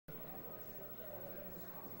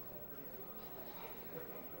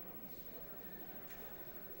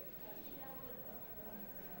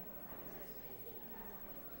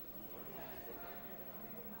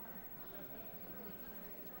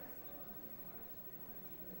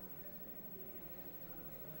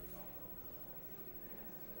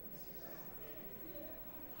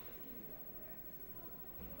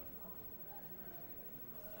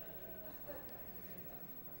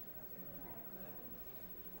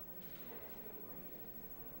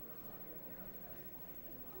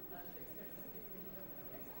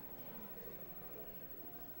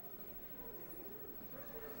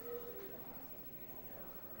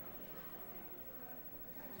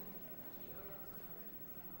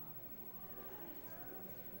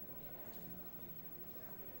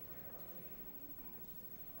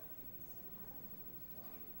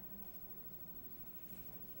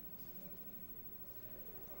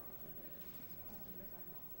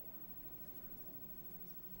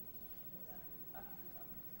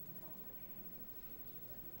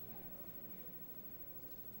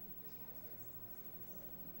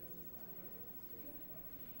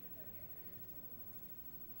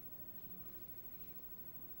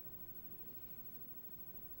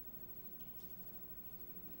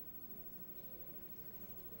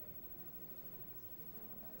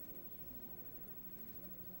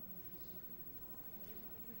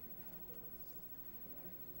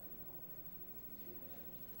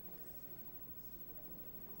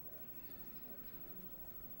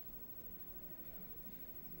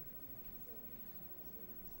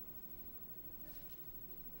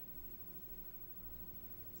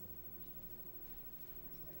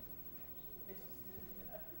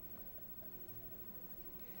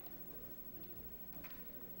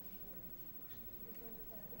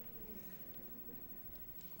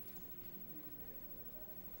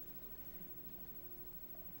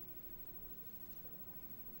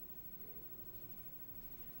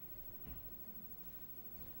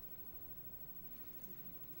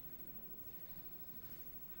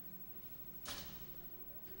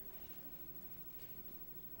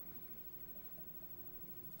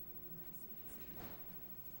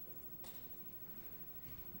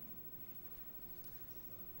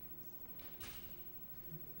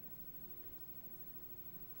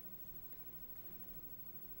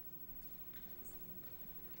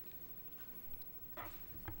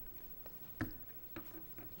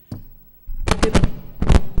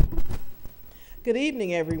Good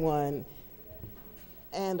evening, everyone,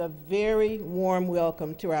 and a very warm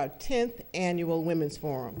welcome to our 10th Annual Women's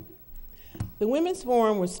Forum. The Women's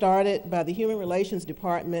Forum was started by the Human Relations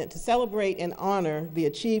Department to celebrate and honor the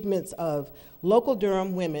achievements of local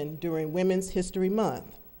Durham women during Women's History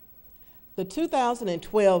Month. The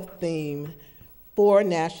 2012 theme for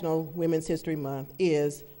National Women's History Month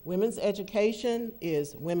is Women's Education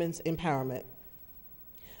is Women's Empowerment.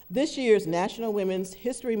 This year's National Women's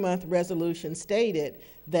History Month resolution stated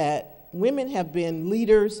that women have been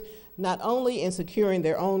leaders not only in securing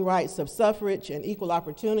their own rights of suffrage and equal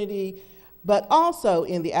opportunity, but also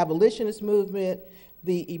in the abolitionist movement,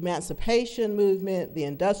 the emancipation movement, the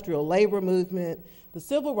industrial labor movement, the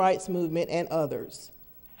civil rights movement, and others.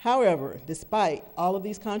 However, despite all of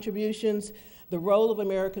these contributions, the role of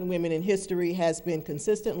American women in history has been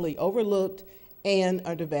consistently overlooked and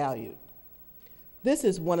undervalued. This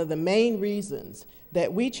is one of the main reasons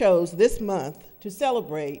that we chose this month to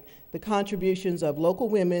celebrate the contributions of local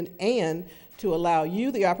women and to allow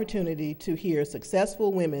you the opportunity to hear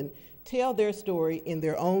successful women tell their story in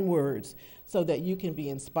their own words so that you can be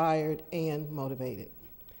inspired and motivated.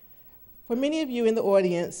 For many of you in the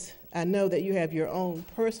audience, I know that you have your own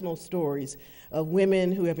personal stories of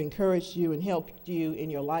women who have encouraged you and helped you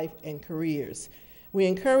in your life and careers. We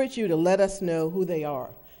encourage you to let us know who they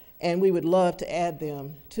are, and we would love to add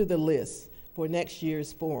them to the list for next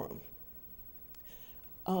year's forum.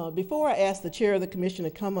 Before I ask the chair of the commission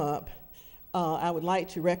to come up, I would like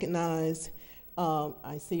to recognize,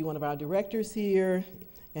 I see one of our directors here,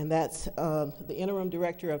 and that's the interim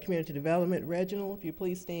director of community development, Reginald, if you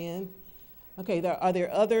please stand. Okay, are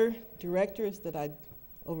there other directors that I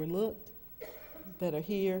overlooked that are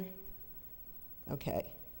here? Okay.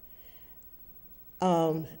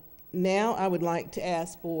 Now I would like to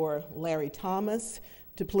ask for Larry Thomas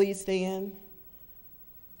to please stand.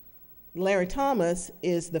 Larry Thomas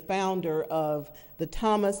is the founder of the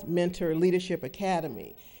Thomas Mentor Leadership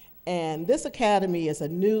Academy, and this academy is a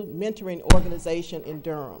new mentoring organization in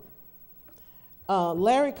Durham.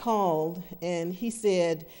 Larry called and he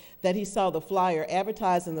said that he saw the flyer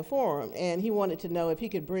advertised in the forum, and he wanted to know if he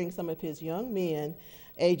could bring some of his young men,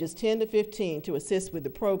 ages 10 to 15, to assist with the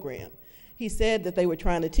program. He said that they were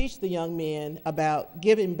trying to teach the young men about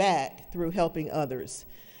giving back through helping others.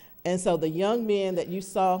 And so the young men that you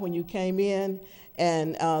saw when you came in,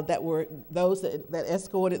 and that were those that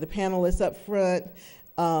escorted the panelists up front,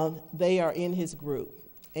 they are in his group.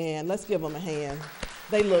 And let's give them a hand.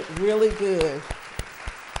 They look really good.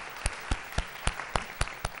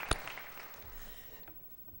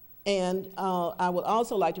 And I would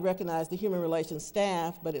also like to recognize the human relations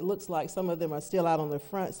staff, but it looks like some of them are still out on the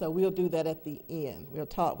front, so we'll do that at the end. We'll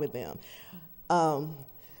talk with them.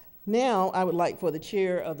 Now I would like for the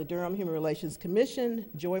chair of the Durham Human Relations Commission,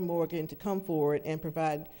 Joy Morgan, to come forward and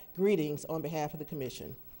provide greetings on behalf of the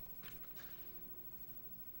commission.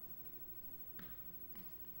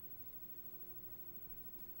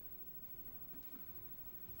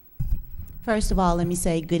 First of all, let me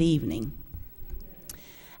say good evening.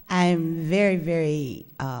 I'm very, very,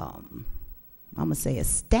 I'm gonna say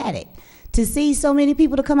ecstatic to see so many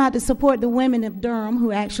people to come out to support the women of Durham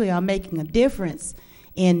who actually are making a difference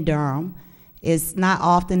in Durham. It's not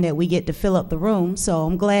often that we get to fill up the room, so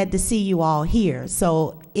I'm glad to see you all here.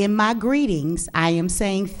 So in my greetings, I am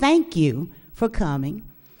saying thank you for coming,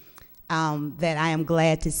 that I am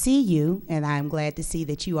glad to see you, and I am glad to see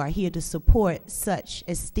that you are here to support such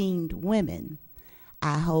esteemed women.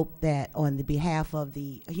 I hope that on the behalf of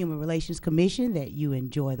the Human Relations Commission that you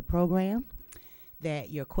enjoy the program, that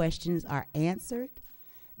your questions are answered,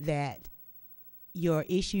 that your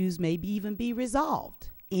issues may even be resolved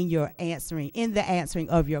in the answering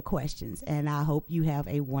of your questions. And I hope you have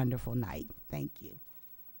a wonderful night. Thank you.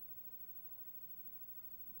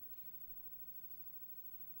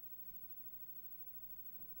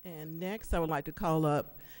 And next, I would like to call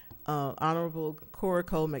up Honorable Cora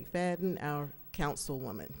Cole McFadden, our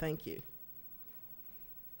councilwoman. Thank you.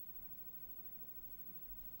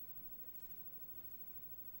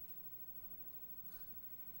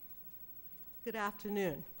 Good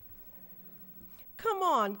afternoon. Come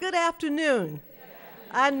on, good afternoon.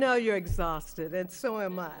 I know you're exhausted, and so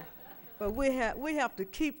am I. But we have to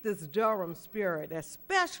keep this Durham spirit,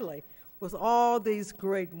 especially with all these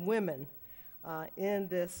great women in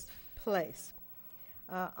this place.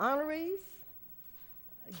 Honorees,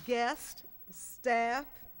 guests, staff,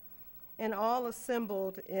 and all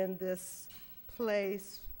assembled in this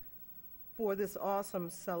place for this awesome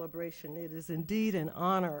celebration. It is indeed an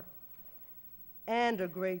honor and a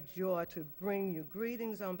great joy to bring you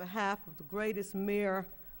greetings on behalf of the greatest mayor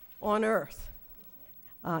on earth,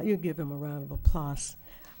 You give him a round of applause.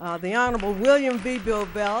 The Honorable William V.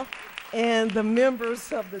 Bell and the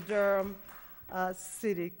members of the Durham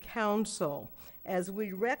City Council, as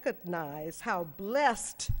we recognize how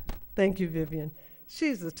blessed, thank you, Vivian,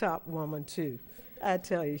 she's the top woman too. I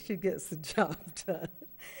tell you, she gets the job done.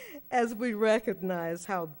 As we recognize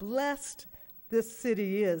how blessed this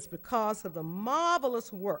city is because of the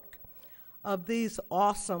marvelous work of these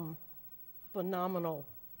awesome, phenomenal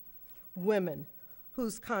women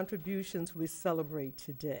whose contributions we celebrate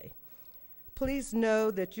today. Please know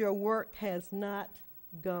that your work has not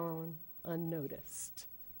gone unnoticed.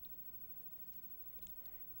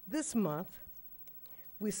 This month,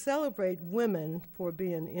 we celebrate women for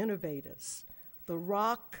being innovators, the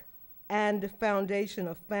rock and foundation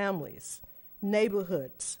of families,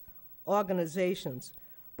 neighborhoods, organizations.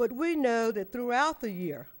 But we know that throughout the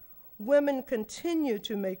year, women continue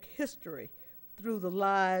to make history through the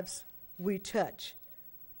lives we touch,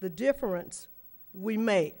 the difference we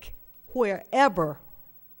make wherever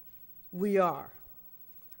we are.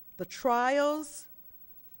 The trials,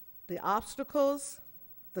 the obstacles,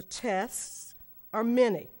 the tests are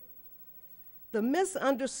many. The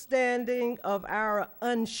misunderstanding of our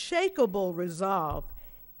unshakable resolve,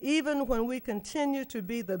 even when we continue to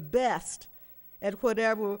be the best at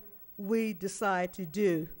whatever we decide to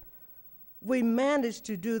do, we manage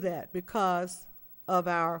to do that because of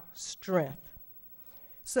our strength.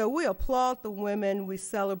 So we applaud the women we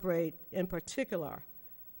celebrate in particular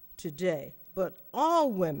today, but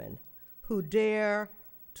all women who dare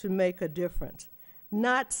to make a difference,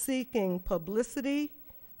 not seeking publicity,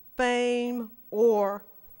 fame, or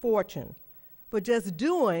fortune, but just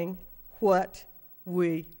doing what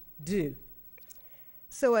we do.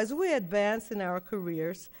 So as we advance in our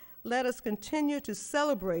careers, let us continue to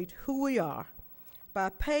celebrate who we are by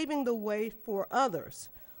paving the way for others,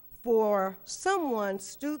 for someone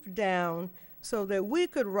stooped down so that we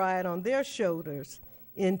could ride on their shoulders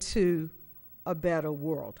into a better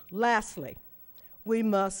world. Lastly, we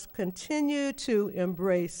must continue to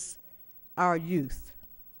embrace our youth.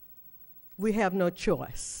 We have no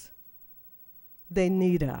choice. They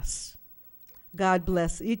need us. God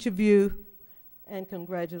bless each of you, and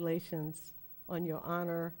congratulations on your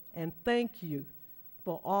honor, and thank you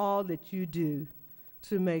for all that you do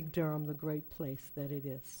to make Durham the great place that it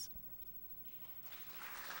is.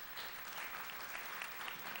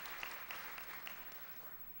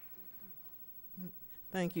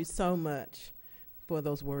 Thank you so much for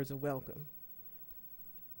those words of welcome.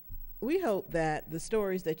 We hope that the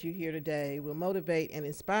stories that you hear today will motivate and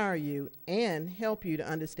inspire you and help you to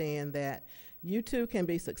understand that you too can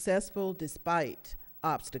be successful despite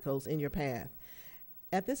obstacles in your path.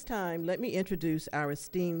 At this time, let me introduce our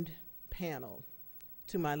esteemed panel.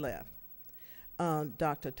 To my left,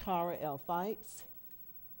 Dr. Tara L. Fikes,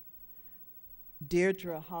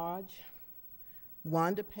 Deidre Haj,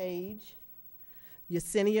 Wanda Page,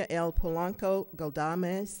 Yesenia L.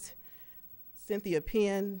 Polanco-Galdamez, Cynthia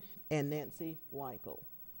Penn, and Nancy Wykle.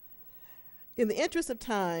 In the interest of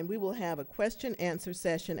time, we will have a question-answer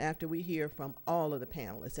session after we hear from all of the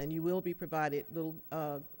panelists, and you will be provided little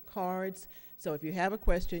cards. So if you have a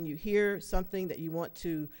question, you hear something that you want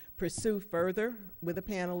to pursue further with the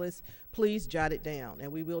panelists, please jot it down,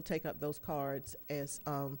 and we will take up those cards as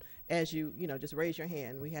you just raise your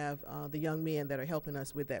hand. We have the young men that are helping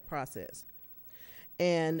us with that process.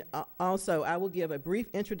 And also, I will give a brief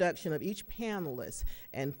introduction of each panelist,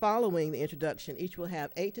 and following the introduction, each will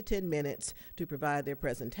have 8 to 10 minutes to provide their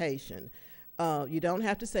presentation. You don't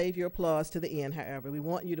have to save your applause to the end, however. We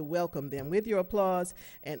want you to welcome them with your applause,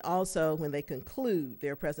 and also when they conclude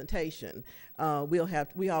their presentation,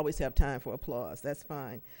 we always have time for applause. That's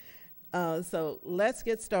fine. So let's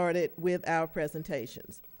get started with our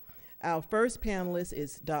presentations. Our first panelist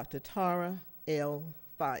is Dr. Tara L.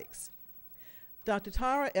 Fikes. Dr.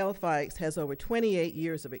 Tara L. Fikes has over 28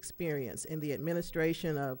 years of experience in the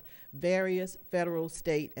administration of various federal,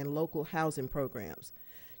 state, and local housing programs.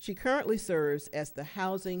 She currently serves as the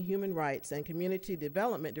Housing, Human Rights, and Community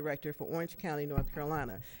Development Director for Orange County, North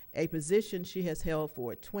Carolina, a position she has held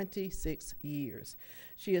for 26 years.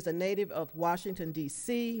 She is a native of Washington,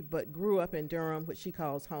 D.C., but grew up in Durham, which she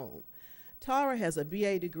calls home. Tara has a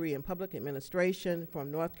BA degree in Public Administration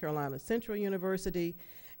from North Carolina Central University,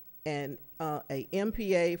 and a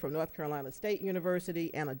MPA from North Carolina State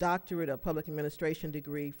University, and a Doctorate of Public Administration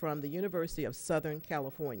degree from the University of Southern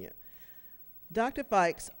California. Dr.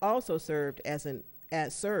 Fikes also serves as an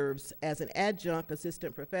adjunct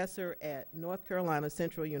assistant professor at North Carolina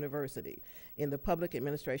Central University in the Public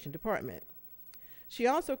Administration Department. She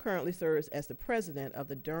also currently serves as the president of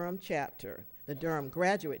the Durham chapter, the Durham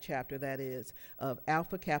graduate chapter, that is, of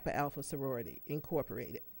Alpha Kappa Alpha Sorority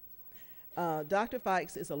Incorporated. Dr.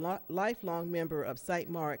 Fikes is a lifelong member of St.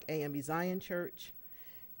 Mark AME Zion Church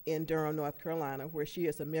in Durham, North Carolina, where she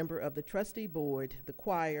is a member of the trustee board, the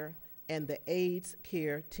choir, and the AIDS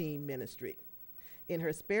Care Team Ministry. In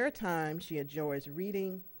her spare time, she enjoys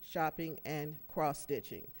reading, shopping, and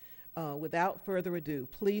cross-stitching. Without further ado,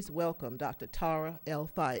 please welcome Dr. Tara L.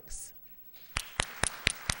 Fikes.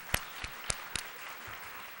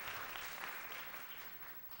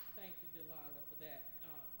 Thank you, Delilah, for that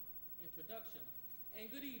introduction, and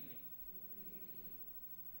good evening.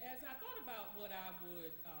 As I thought about what I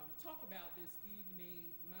would talk about this evening,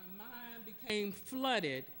 my mind became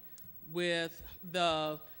flooded with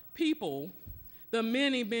the people, the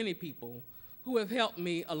many, many people who have helped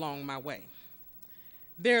me along my way.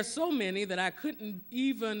 There are so many that I couldn't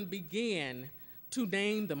even begin to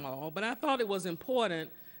name them all, but I thought it was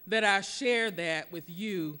important that I share that with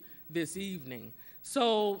you this evening.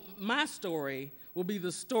 So my story will be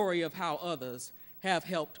the story of how others have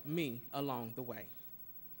helped me along the way.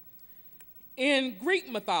 In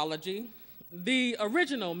Greek mythology, the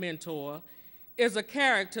original mentor is a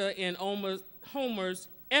character in Homer's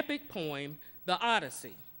epic poem, The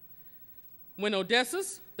Odyssey. When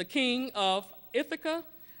Odysseus, the king of Ithaca,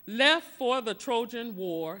 left for the Trojan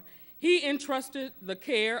War, he entrusted the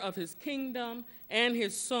care of his kingdom and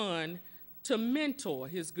his son to mentor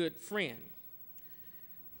his good friend.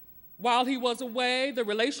 While he was away, the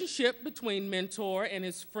relationship between mentor and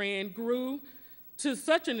his friend grew to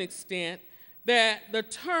such an extent that the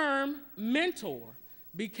term mentor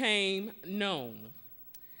became known.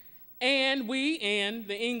 And we, in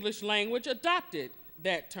the English language, adopted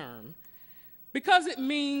that term because it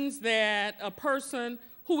means that a person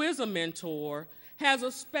who is a mentor has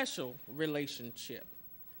a special relationship.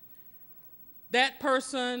 That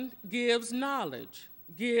person gives knowledge,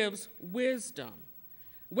 gives wisdom.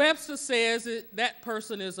 Webster says that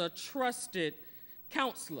person is a trusted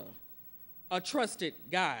counselor, a trusted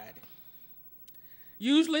guide.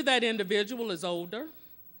 Usually that individual is older,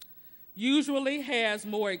 usually has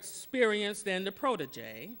more experience than the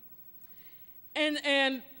protege,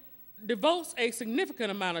 and devotes a significant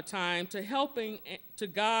amount of time to helping to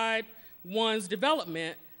guide one's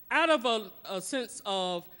development out of a sense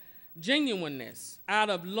of genuineness, out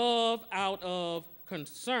of love, out of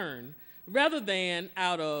concern, rather than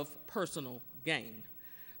out of personal gain.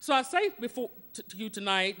 So I say to you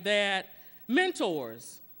tonight that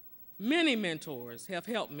mentors, many mentors have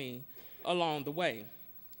helped me along the way.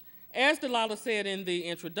 As Delilah said in the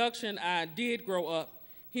introduction, I did grow up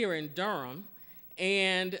here in Durham,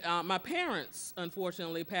 and my parents,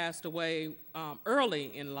 unfortunately, passed away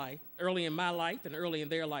early in my life, and early in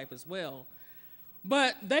their life as well.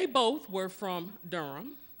 But they both were from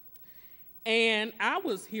Durham, and I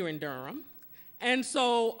was here in Durham, and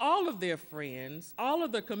so all of their friends, all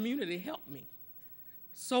of the community helped me.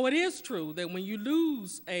 So it is true that when you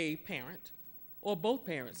lose a parent, or both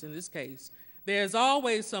parents in this case, there's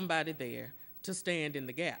always somebody there to stand in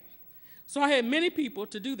the gap. So I had many people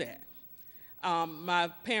to do that. My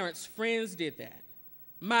parents' friends did that.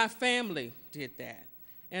 My family did that.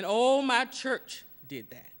 And my church did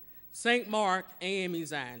that. St. Mark AME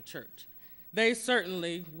Zion Church. They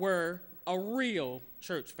certainly were a real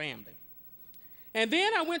church family. And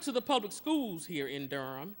then I went to the public schools here in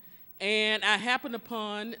Durham, and I happened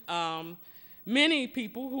upon many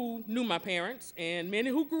people who knew my parents and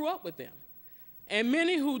many who grew up with them, and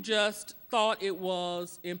many who just thought it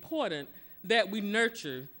was important that we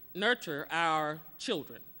nurture our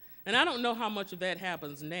children. And I don't know how much of that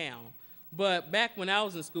happens now, but back when I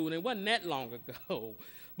was in school, and it wasn't that long ago,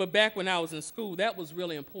 but back when I was in school, that was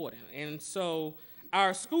really important. And so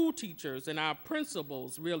our school teachers and our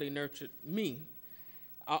principals really nurtured me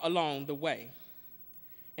along the way.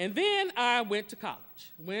 And then I went to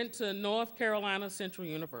college, went to North Carolina Central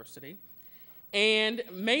University, and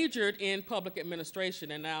majored in public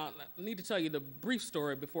administration. And now I need to tell you the brief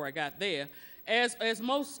story before I got there. As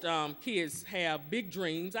most kids have big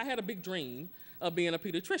dreams, I had a big dream of being a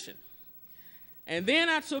pediatrician. And then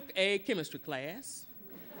I took a chemistry class,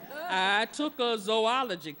 I took a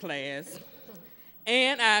zoology class,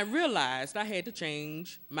 and I realized I had to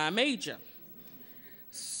change my major.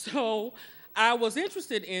 So I was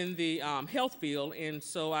interested in the health field, and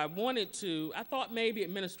so I thought maybe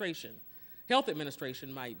health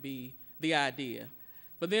administration might be the idea.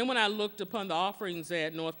 But then when I looked upon the offerings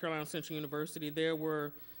at North Carolina Central University,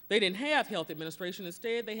 they didn't have health administration.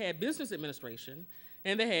 Instead, they had business administration,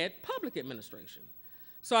 and they had public administration.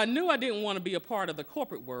 So I knew I didn't want to be a part of the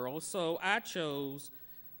corporate world, so I chose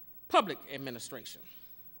public administration.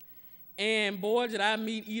 And boy, did I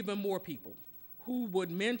meet even more people who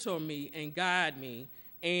would mentor me and guide me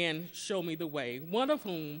and show me the way, one of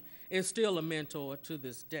whom is still a mentor to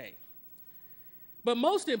this day. But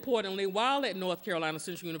most importantly, while at North Carolina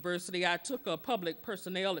Central University, I took a public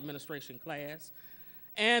personnel administration class,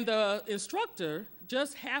 and the instructor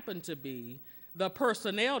just happened to be the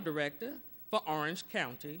personnel director for Orange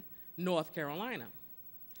County, North Carolina.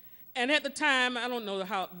 And at the time, I don't know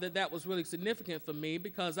how that was really significant for me,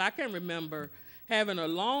 because I can remember having a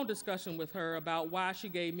long discussion with her about why she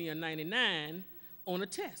gave me a 99 on a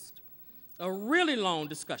test. A really long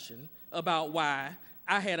discussion about why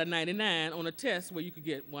I had a 99 on a test where you could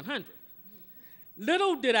get 100.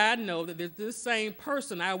 Little did I know that this same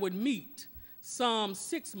person I would meet some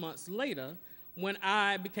 6 months later when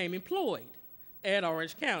I became employed at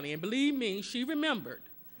Orange County. And believe me, she remembered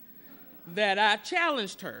that I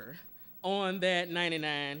challenged her on that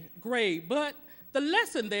 99 grade. But the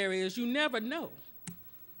lesson there is you never know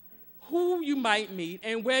who you might meet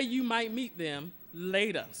and where you might meet them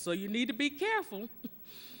later. So you need to be careful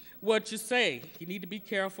what you say. You need to be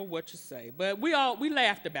careful what you say. But we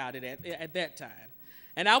laughed about it at that time.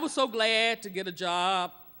 And I was so glad to get a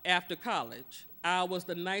job after college. I was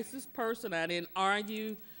the nicest person. I didn't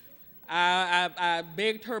argue. I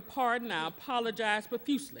begged her pardon. I apologized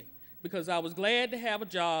profusely because I was glad to have a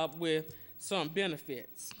job with some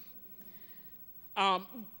benefits.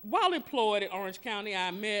 While employed at Orange County,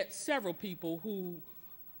 I met several people who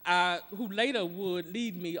later would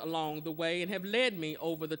lead me along the way and have led me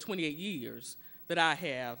over the 28 years that I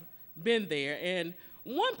have been there. And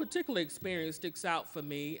one particular experience sticks out for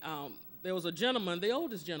me. There was a gentleman, the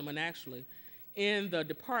oldest gentleman actually, in the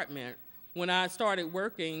department. When I started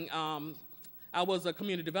working, I was a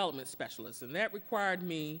community development specialist, and that required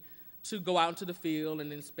me to go out into the field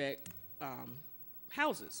and inspect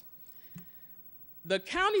houses. The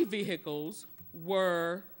county vehicles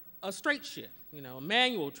were a straight shift, a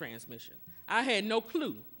manual transmission. I had no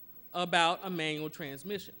clue about a manual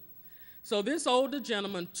transmission. So this older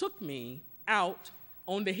gentleman took me out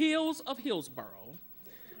on the hills of Hillsborough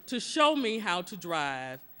to show me how to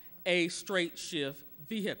drive a straight shift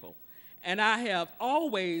vehicle. And I have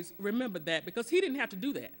always remembered that because he didn't have to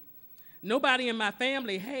do that. Nobody in my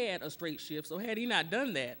family had a straight shift, so had he not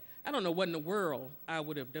done that, I don't know what in the world I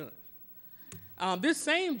would have done. This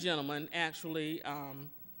same gentleman actually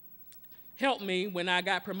helped me when I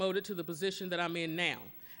got promoted to the position that I'm in now.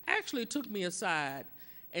 Actually took me aside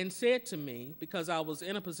and said to me, because I was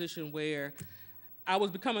in a position where I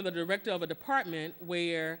was becoming the director of a department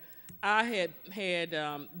where I had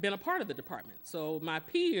been a part of the department. So my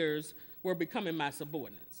peers were becoming my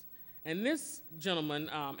subordinates. And this gentleman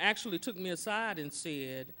actually took me aside and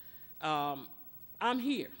said, I'm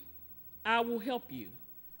here. I will help you.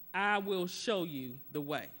 I will show you the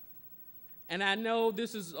way. And I know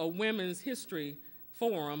this is a women's history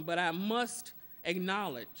forum, but I must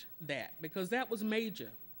acknowledge that because that was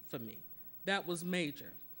major for me. That was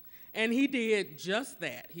major. And he did just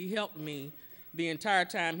that. He helped me the entire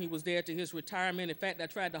time he was there to his retirement. In fact, I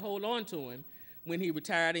tried to hold on to him when he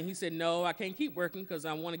retired, and he said, no, I can't keep working because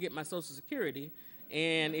I want to get my Social Security.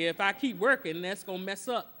 And if I keep working, that's going to mess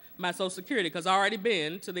up my Social Security because I've already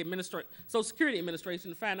been to the Social Security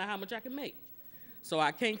Administration to find out how much I can make. So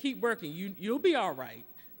I can't keep working. You'll be all right.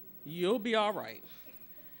 You'll be all right.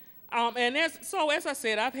 And as I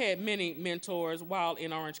said, I've had many mentors while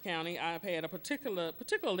in Orange County. I've had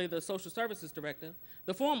particularly the social services director,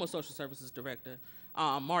 the former social services director,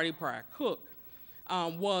 Marty Pryor Cook,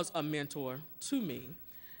 was a mentor to me.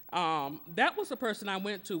 That was the person I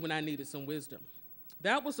went to when I needed some wisdom.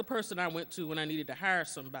 That was the person I went to when I needed to hire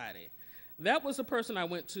somebody. That was the person I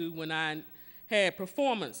went to when I had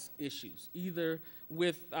performance issues, either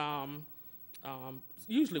with,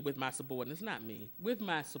 usually with my subordinates, not me, with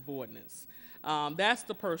my subordinates. That's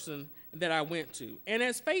the person that I went to. And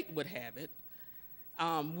as fate would have it,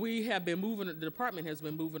 the department has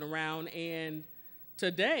been moving around, and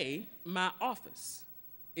today my office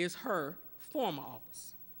is her former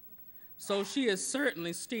office. So she is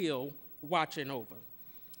certainly still watching over.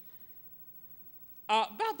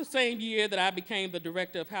 About the same year that I became the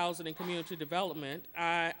Director of Housing and Community Development,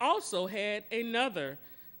 I also had another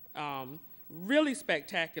really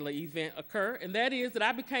spectacular event occur, and that is that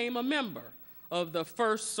I became a member of the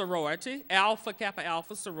first sorority, Alpha Kappa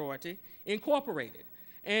Alpha Sorority Incorporated.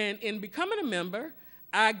 And in becoming a member,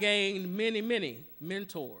 I gained many, many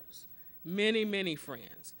mentors, many, many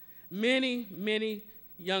friends, many, many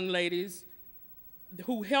young ladies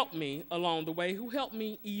who helped me along the way, who help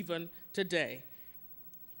me even today.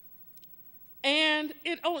 And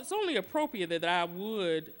it's only appropriate that I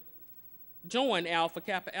would join Alpha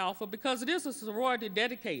Kappa Alpha because it is a sorority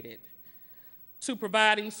dedicated to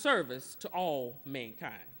providing service to all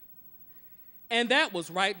mankind. And that was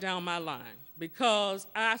right down my line because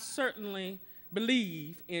I certainly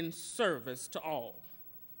believe in service to all.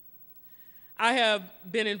 I have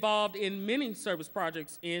been involved in many service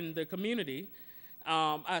projects in the community.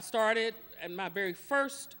 I started, and my very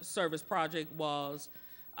first service project was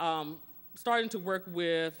starting to work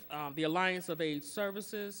with the Alliance of AIDS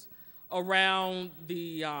Services around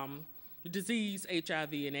the disease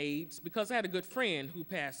HIV and AIDS because I had a good friend who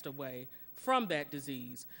passed away from that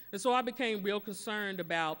disease. And so I became real concerned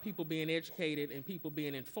about people being educated and people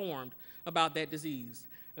being informed about that disease.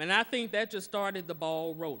 And I think that just started the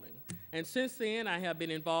ball rolling. And since then, I have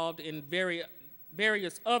been involved in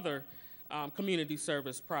various other community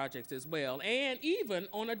service projects as well. And even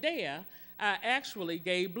on a day, I actually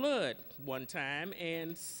gave blood one time.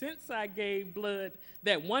 And since I gave blood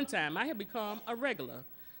that one time, I have become a regular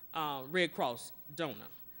Red Cross donor.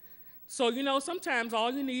 So, you know, sometimes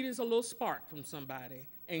all you need is a little spark from somebody,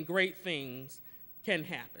 and great things can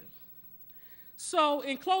happen. So,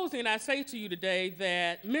 in closing, I say to you today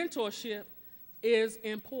that mentorship is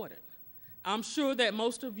important. I'm sure that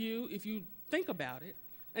most of you, if you think about it,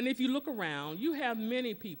 and if you look around, you have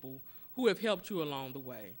many people who have helped you along the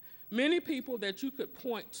way, many people that you could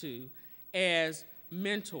point to as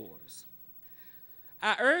mentors.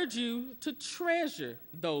 I urge you to treasure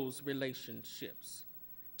those relationships,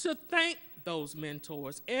 to thank those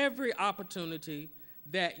mentors every opportunity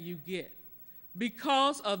that you get.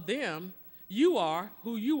 Because of them, you are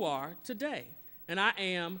who you are today, and I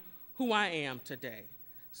am who I am today.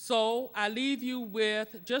 So I leave you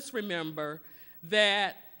with, just remember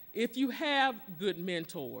that if you have good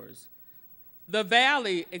mentors, the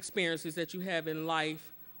valley experiences that you have in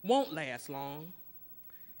life won't last long.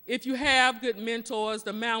 If you have good mentors,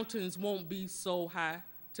 the mountains won't be so high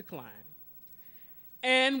to climb.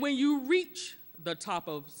 And when you reach the top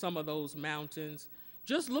of some of those mountains,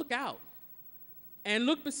 just look out and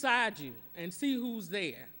look beside you and see who's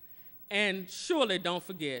there. And surely don't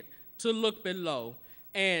forget to look below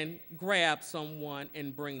and grab someone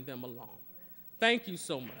and bring them along. Thank you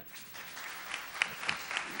so much.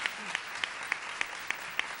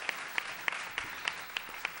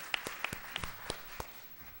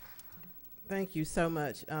 Thank you so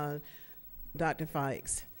much, Dr.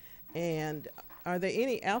 Fikes. And are there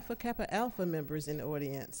any Alpha Kappa Alpha members in the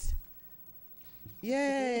audience?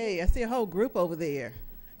 Yay, I see a whole group over there.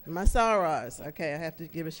 My sorors. Okay, I have to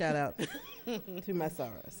give a shout out to my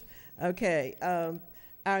sorors. Okay,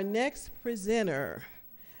 our next presenter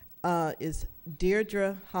is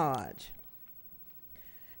Deidre Haj.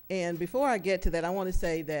 And before I get to that, I want to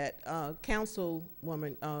say that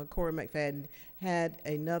Councilwoman Cora McFadden had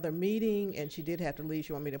another meeting, and she did have to leave.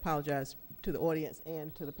 She wanted me to apologize to the audience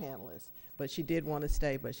and to the panelists. But she did want to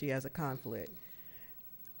stay, but she has a conflict.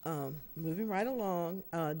 Moving right along,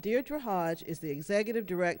 Deidre Haj is the executive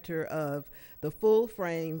director of the Full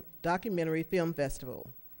Frame Documentary Film Festival.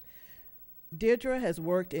 Deidre has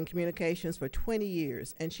worked in communications for 20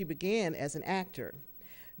 years, and she began as an actor.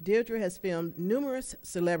 Deidre has filmed numerous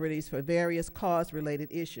celebrities for various cause-related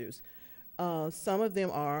issues. Some of them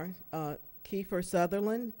are Kiefer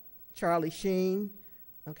Sutherland, Charlie Sheen.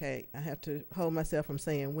 Okay, I have to hold myself from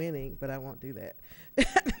saying winning, but I won't do that.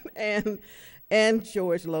 and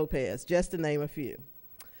George Lopez, just to name a few.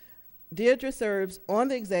 Deidre serves on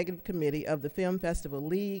the executive committee of the Film Festival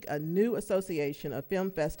League, a new association of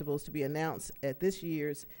film festivals to be announced at this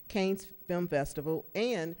year's Cannes Film Festival,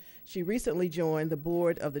 and she recently joined the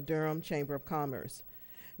board of the Durham Chamber of Commerce.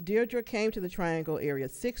 Deidre came to the Triangle area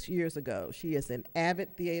 6 years ago. She is an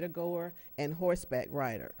avid theater goer and horseback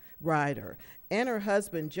rider, and her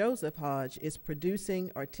husband, Joseph Hodge, is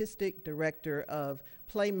producing artistic director of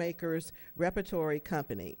Playmakers Repertory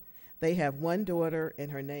Company. They have one daughter, and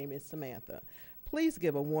her name is Samantha. Please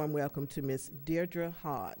give a warm welcome to Miss Deidre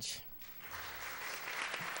Haj.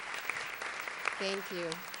 Thank you.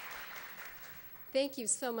 Thank you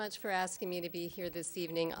so much for asking me to be here this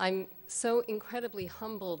evening. I'm so incredibly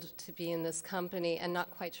humbled to be in this company and not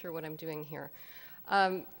quite sure what I'm doing here.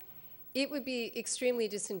 It would be extremely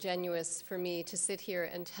disingenuous for me to sit here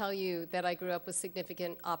and tell you that I grew up with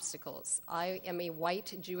significant obstacles. I am a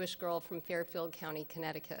white Jewish girl from Fairfield County,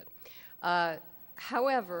 Connecticut.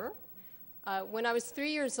 However, when I was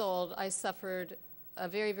 3 years old, I suffered a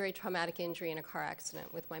very, very traumatic injury in a car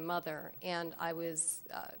accident with my mother, and I was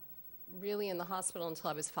really in the hospital until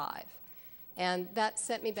I was 5. And that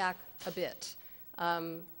set me back a bit.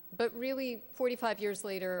 But really, 45 years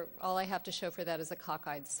later, all I have to show for that is a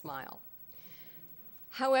cockeyed smile.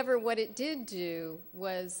 However, what it did do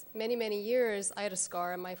was many, many years, I had a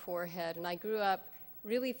scar on my forehead, and I grew up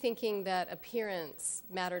really thinking that appearance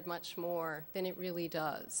mattered much more than it really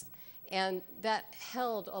does. And that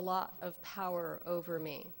held a lot of power over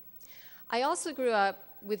me. I also grew up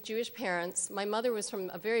with Jewish parents. My mother was from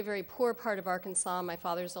a very, very poor part of Arkansas. My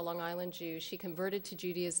father's a Long Island Jew. She converted to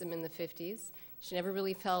Judaism in the 50s. She never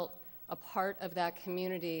really felt a part of that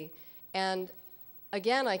community. And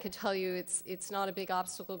again, I could tell you it's not a big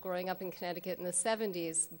obstacle growing up in Connecticut in the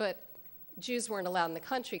 70s, but Jews weren't allowed in the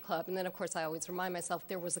country club. And then, of course, I always remind myself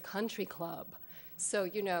there was a country club. So,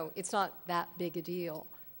 you know, it's not that big a deal.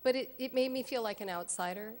 But it made me feel like an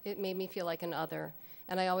outsider. It made me feel like an other.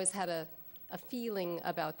 And I always had a feeling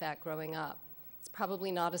about that growing up. It's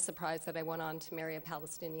probably not a surprise that I went on to marry a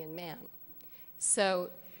Palestinian man. So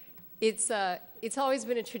it's always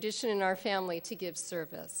been a tradition in our family to give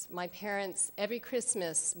service. My parents, every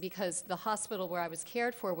Christmas, because the hospital where I was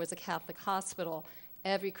cared for was a Catholic hospital,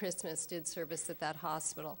 every Christmas did service at that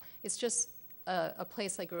hospital. It's just a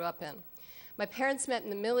place I grew up in. My parents met in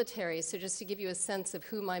the military, so just to give you a sense of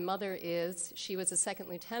who my mother is, she was a second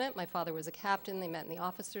lieutenant, my father was a captain. They met in the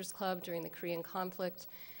officers' club during the Korean conflict.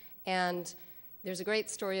 And there's a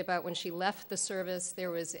great story about when she left the service,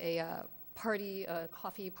 there was a party, a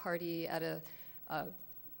coffee party at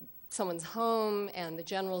someone's home, and the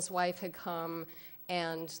general's wife had come,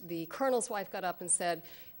 and the colonel's wife got up and said,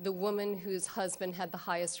 the woman whose husband had the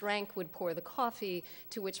highest rank would pour the coffee,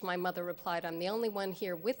 to which my mother replied, I'm the only one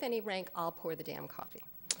here with any rank, I'll pour the damn coffee.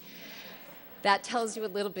 That tells you a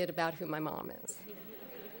little bit about who my mom is.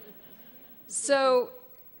 So,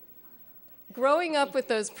 growing up with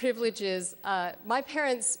those privileges, my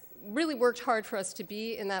parents really worked hard for us to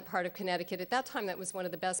be in that part of Connecticut. At that time, that was one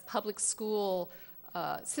of the best public school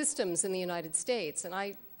systems in the United States, and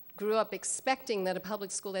I grew up expecting that a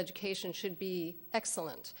public school education should be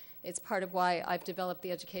excellent. It's part of why I've developed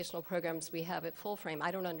the educational programs we have at Full Frame.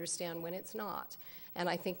 I don't understand when it's not, and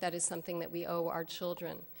I think that is something that we owe our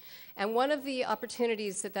children. And one of the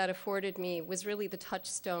opportunities that afforded me was really the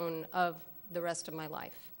touchstone of the rest of my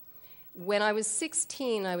life. When I was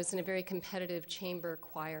 16, I was in a very competitive chamber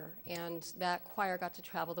choir, and that choir got to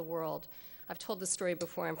travel the world. I've told this story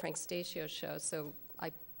before on Frank Stacio's show, so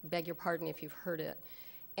I beg your pardon if you've heard it.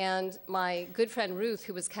 And my good friend Ruth,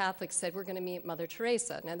 who was Catholic, said, we're going to meet Mother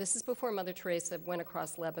Teresa. Now, this is before Mother Teresa went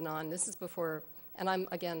across Lebanon. This is before, and I'm,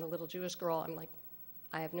 again, the little Jewish girl. I'm like,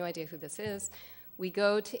 I have no idea who this is. We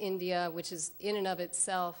go to India, which is in and of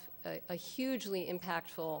itself a hugely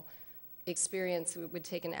impactful experience. It would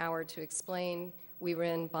take an hour to explain. We were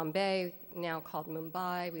in Bombay, now called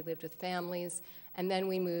Mumbai. We lived with families. And then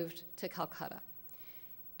we moved to Calcutta.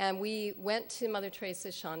 And we went to Mother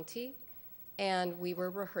Teresa's Shanti, and we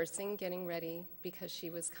were rehearsing, getting ready, because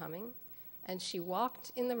she was coming. And she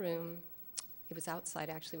walked in the room. It was outside,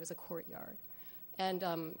 actually. It was a courtyard. And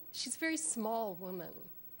she's a very small woman,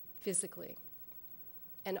 physically.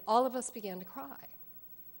 And all of us began to cry.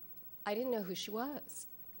 I didn't know who she was.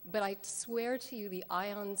 But I swear to you, the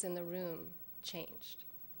ions in the room changed.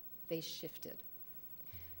 They shifted.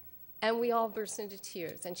 And we all burst into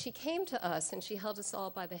tears. And she came to us, and she held us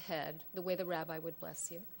all by the head, the way the rabbi would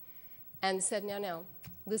bless you, and said, now,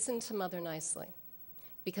 listen to Mother nicely,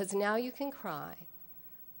 because now you can cry,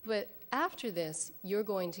 but after this, you're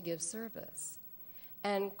going to give service.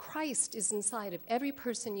 And Christ is inside of every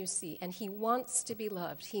person you see, and he wants to be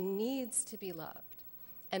loved. He needs to be loved.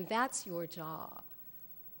 And that's your job.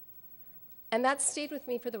 And that stayed with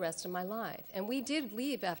me for the rest of my life. And we did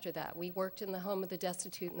leave after that. We worked in the home of the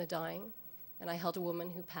destitute and the dying, and I held a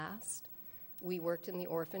woman who passed. We worked in the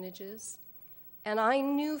orphanages. And I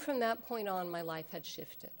knew from that point on my life had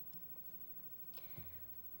shifted.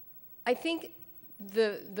 I think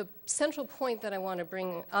the central point that I want to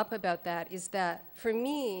bring up about that is that, for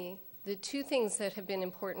me, the two things that have been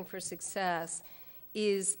important for success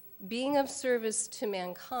is being of service to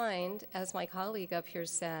mankind, as my colleague up here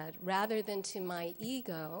said, rather than to my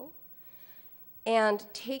ego, and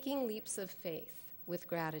taking leaps of faith with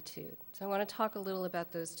gratitude. So I want to talk a little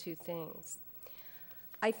about those two things.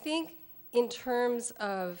 I think in terms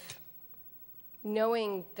of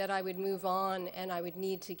knowing that I would move on and I would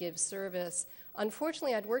need to give service,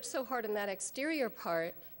 unfortunately, I'd worked so hard on that exterior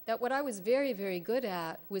part that what I was very, very good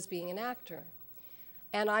at was being an actor.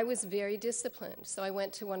 And I was very disciplined. So I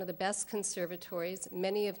went to one of the best conservatories.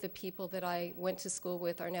 Many of the people that I went to school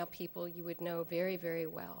with are now people you would know very, very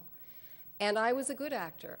well. And I was a good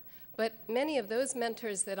actor. But many of those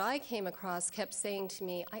mentors that I came across kept saying to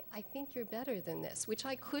me, I think you're better than this, which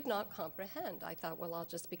I could not comprehend. I thought, well, I'll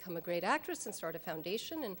just become a great actress and start a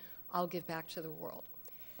foundation, and I'll give back to the world.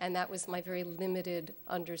 And that was my very limited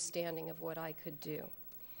understanding of what I could do.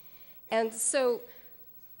 And so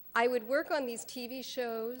I would work on these TV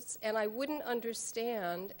shows, and I wouldn't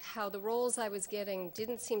understand how the roles I was getting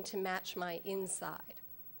didn't seem to match my inside.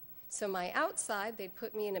 So my outside, they'd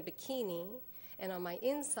put me in a bikini, and on my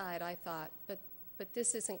inside, I thought, but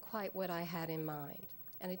this isn't quite what I had in mind.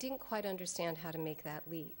 And I didn't quite understand how to make that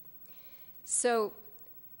leap. So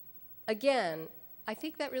again, I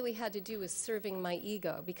think that really had to do with serving my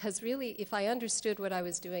ego, because really, if I understood what I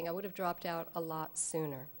was doing, I would have dropped out a lot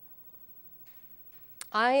sooner.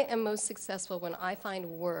 I am most successful when I find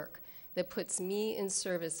work that puts me in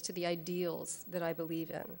service to the ideals that I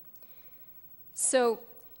believe in. So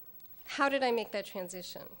how did I make that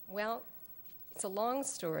transition? Well, it's a long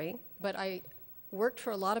story, but I worked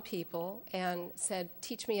for a lot of people and said,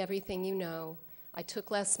 teach me everything you know. I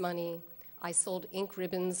took less money. I sold ink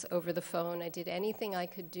ribbons over the phone. I did anything I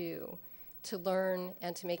could do to learn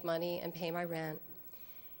and to make money and pay my rent.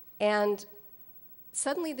 And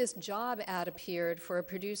suddenly this job ad appeared for a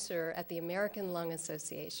producer at the American Lung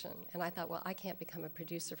Association. And I thought, well, I can't become a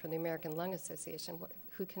producer from the American Lung Association.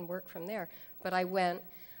 Who can work from there? But I went.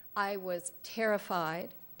 I was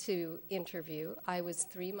terrified to interview. I was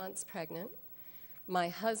 3 months pregnant. My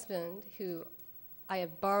husband, who I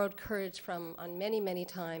have borrowed courage from on many, many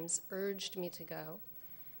times, urged me to go.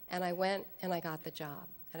 And I went and I got the job.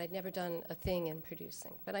 And I'd never done a thing in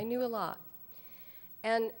producing, but I knew a lot.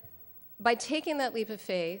 And by taking that leap of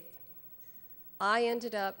faith, I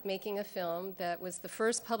ended up making a film that was the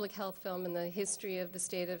first public health film in the history of the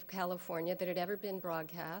state of California that had ever been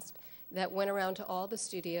broadcast, that went around to all the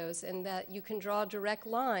studios, and that you can draw a direct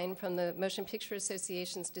line from the Motion Picture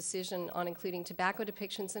Association's decision on including tobacco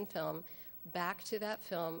depictions in film back to that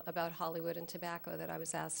film about Hollywood and tobacco that I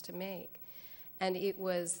was asked to make. And it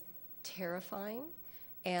was terrifying,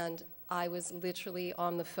 and I was literally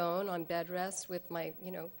on the phone, on bed rest with my,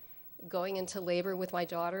 going into labor with my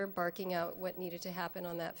daughter, barking out what needed to happen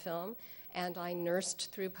on that film, and I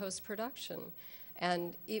nursed through post-production.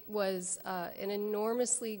 And it was an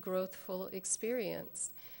enormously growthful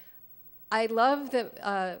experience. I love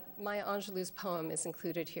that Maya Angelou's poem is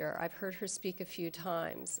included here. I've heard her speak a few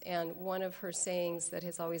times, and one of her sayings that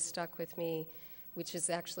has always stuck with me, which is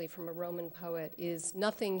actually from a Roman poet, is,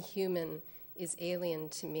 "Nothing human is alien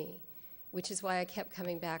to me," which is why I kept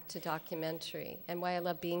coming back to documentary and why I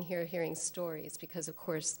love being here hearing stories, because of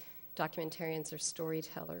course documentarians are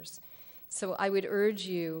storytellers. So I would urge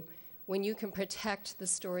you, when you can protect the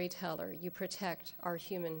storyteller, you protect our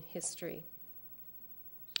human history.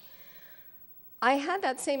 I had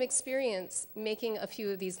that same experience making a few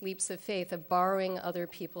of these leaps of faith, of borrowing other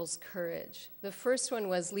people's courage. The first one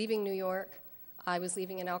was leaving New York. I was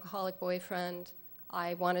leaving an alcoholic boyfriend.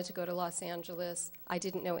 I wanted to go to Los Angeles. I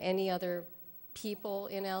didn't know any other people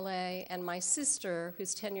in LA, and my sister,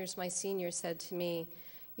 who's 10 years my senior, said to me,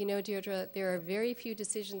 Deirdre, there are very few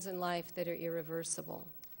decisions in life that are irreversible.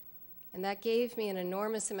 And that gave me an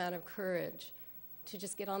enormous amount of courage to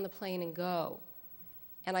just get on the plane and go.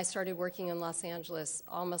 And I started working in Los Angeles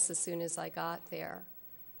almost as soon as I got there.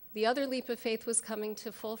 The other leap of faith was coming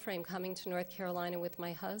to Full Frame, coming to North Carolina with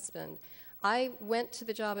my husband. I went to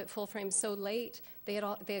the job at Full Frame so late, they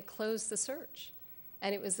had closed the search.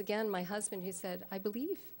 And it was, again, my husband who said, I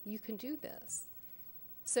believe you can do this.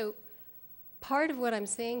 So part of what I'm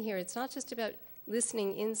saying here, it's not just about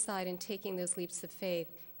listening inside and taking those leaps of faith.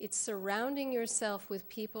 It's surrounding yourself with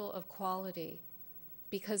people of quality,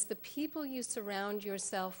 because the people you surround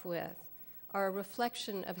yourself with are a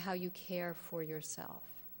reflection of how you care for yourself.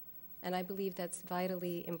 And I believe that's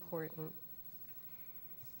vitally important.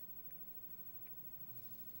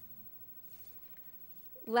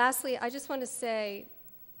 Lastly, I just want to say,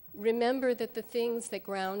 remember that the things that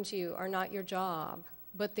ground you are not your job,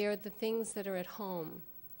 but they're the things that are at home.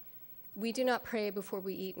 We do not pray before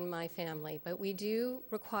we eat in my family, but we do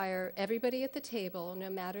require everybody at the table, no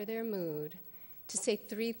matter their mood, to say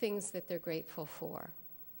 3 things that they're grateful for.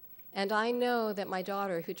 And I know that my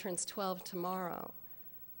daughter, who turns 12 tomorrow,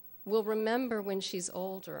 will remember when she's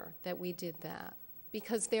older that we did that,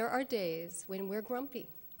 because there are days when we're grumpy.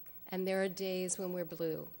 And there are days when we're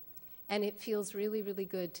blue. And it feels really, really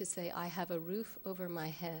good to say, I have a roof over my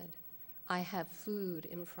head. I have food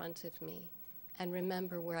in front of me. And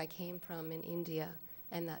remember where I came from in India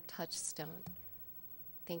and that touchstone.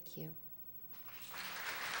 Thank you.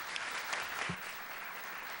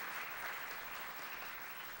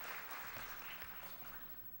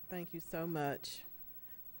 Thank you so much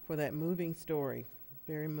for that moving story.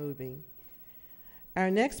 Very moving. Our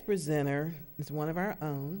next presenter is one of our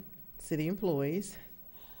own city employees,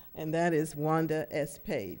 and that is Wanda S.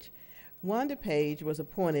 Page. Wanda Page was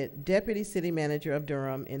appointed Deputy City Manager of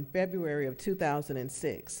Durham in February of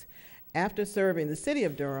 2006, after serving the City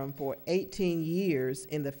of Durham for 18 years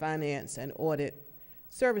in the Finance and Audit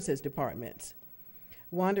Services departments.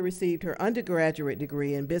 Wanda received her undergraduate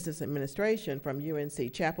degree in Business Administration from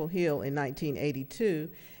UNC Chapel Hill in 1982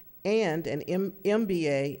 and an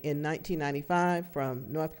MBA in 1995 from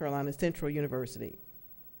North Carolina Central University.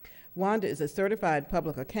 Wanda is a certified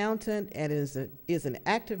public accountant and is an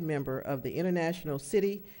active member of the International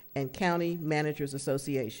City and County Managers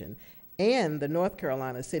Association and the North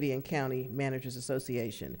Carolina City and County Managers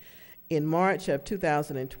Association. In March of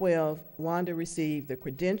 2012, Wanda received the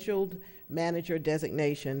Credentialed Manager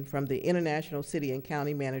designation from the International City and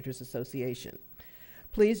County Managers Association.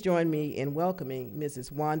 Please join me in welcoming Mrs.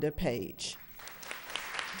 Wanda Page.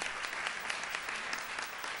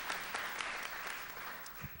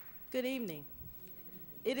 Good evening.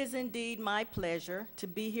 It is indeed my pleasure to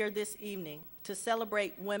be here this evening to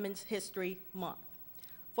celebrate Women's History Month.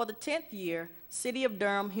 For the 10th year, City of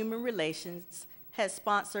Durham Human Relations has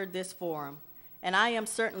sponsored this forum, and I am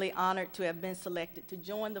certainly honored to have been selected to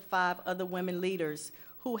join the 5 other women leaders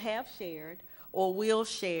who have shared or will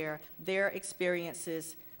share their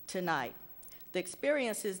experiences tonight. The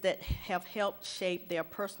experiences that have helped shape their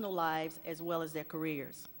personal lives as well as their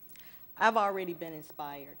careers. I've already been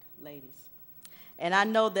inspired, ladies, and I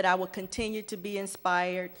know that I will continue to be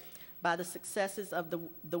inspired by the successes of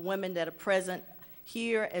the women that are present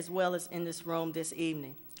here as well as in this room this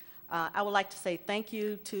evening. I would like to say thank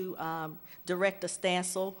you to Director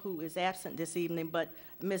Stansel, who is absent this evening, but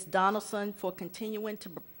Ms. Donaldson for continuing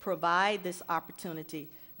to provide this opportunity,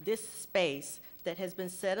 this space that has been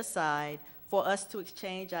set aside for us to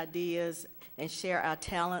exchange ideas and share our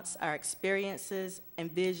talents, our experiences,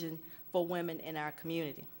 and vision for women in our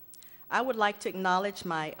community. I would like to acknowledge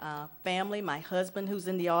my family, my husband who's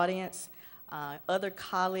in the audience, other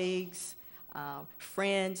colleagues,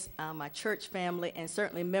 friends, my church family, and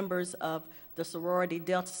certainly members of the sorority,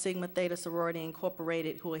 Delta Sigma Theta Sorority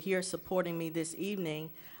Incorporated, who are here supporting me this evening,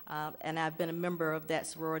 and I've been a member of that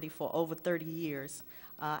sorority for over 30 years.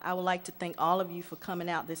 I would like to thank all of you for coming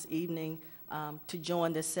out this evening to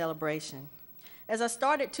join this celebration. As I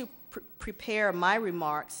started to prepare my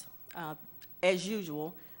remarks, as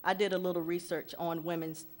usual, I did a little research on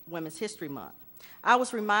Women's History Month. I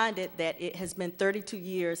was reminded that it has been 32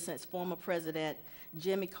 years since former President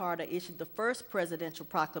Jimmy Carter issued the first presidential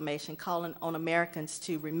proclamation calling on Americans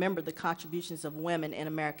to remember the contributions of women in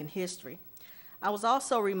American history. I was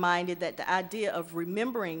also reminded that the idea of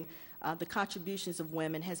remembering the contributions of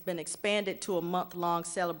women has been expanded to a month-long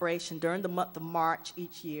celebration during the month of March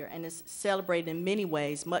each year, and is celebrated in many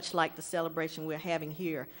ways, much like the celebration we're having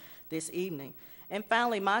here this evening. And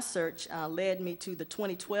finally, my search led me to the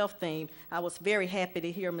 2012 theme. I was very happy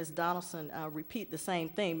to hear Ms. Donaldson repeat the same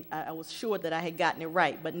theme. I was sure that I had gotten it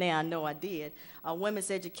right, but now I know I did.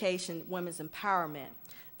 Women's education, women's empowerment.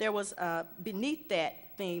 There was, beneath that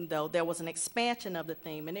theme though, there was an expansion of the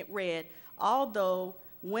theme, and it read, although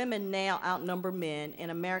women now outnumber men in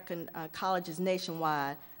American colleges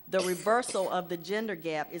nationwide, the reversal of the gender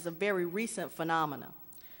gap is a very recent phenomenon.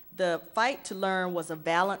 The fight to learn was a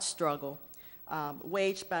valiant struggle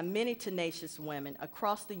waged by many tenacious women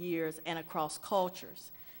across the years and across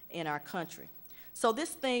cultures in our country. So this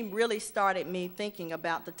theme really started me thinking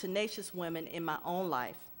about the tenacious women in my own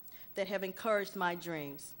life that have encouraged my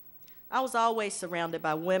dreams. I was always surrounded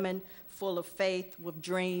by women full of faith, with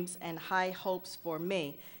dreams and high hopes for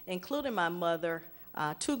me, including my mother,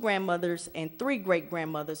 2 grandmothers, and 3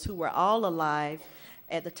 great-grandmothers who were all alive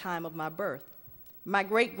at the time of my birth. My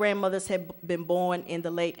great-grandmothers had been born in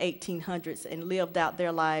the late 1800s and lived out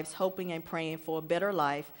their lives hoping and praying for a better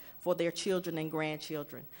life for their children and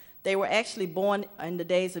grandchildren. They were actually born in the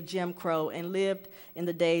days of Jim Crow and lived in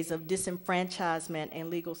the days of disenfranchisement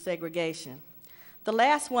and legal segregation. The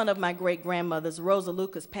last one of my great-grandmothers, Rosa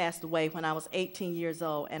Lucas, passed away when I was 18 years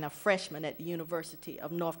old and a freshman at the University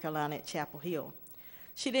of North Carolina at Chapel Hill.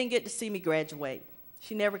 She didn't get to see me graduate.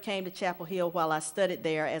 She never came to Chapel Hill while I studied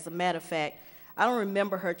there. As a matter of fact, I don't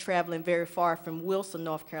remember her traveling very far from Wilson,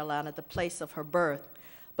 North Carolina, the place of her birth.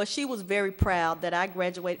 But she was very proud that I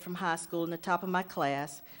graduated from high school in the top of my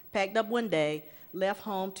class, packed up one day, left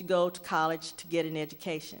home to go to college to get an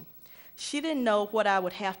education. She didn't know what I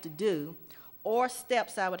would have to do or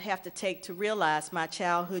steps I would have to take to realize my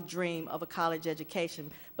childhood dream of a college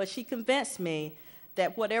education, but she convinced me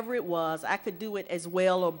that whatever it was, I could do it as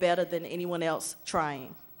well or better than anyone else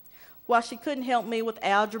trying. While she couldn't help me with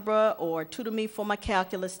algebra or tutor me for my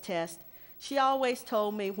calculus test, she always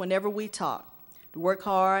told me whenever we talked to work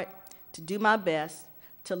hard, to do my best,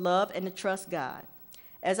 to love and to trust God.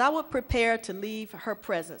 As I would prepare to leave her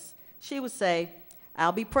presence, she would say,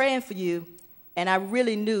 "I'll be praying for you," and I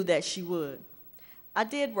really knew that she would. I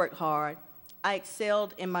did work hard. I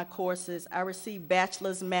excelled in my courses. I received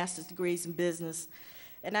bachelor's and master's degrees in business,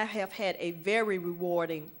 and I have had a very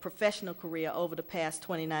rewarding professional career over the past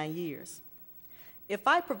 29 years. If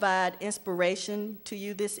I provide inspiration to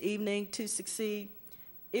you this evening to succeed,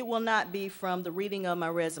 it will not be from the reading of my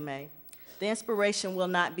resume. The inspiration will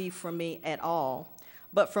not be from me at all,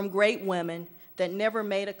 but from great women that never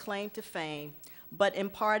made a claim to fame, but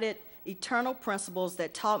imparted eternal principles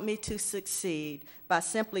that taught me to succeed by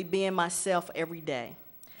simply being myself every day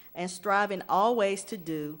and striving always to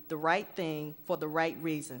do the right thing for the right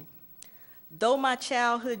reason. Though my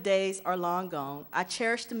childhood days are long gone, I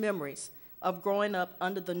cherish the memories of growing up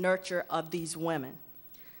under the nurture of these women.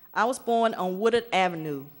 I was born on Woodard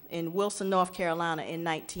Avenue in Wilson, North Carolina in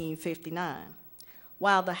 1959.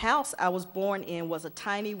 While the house I was born in was a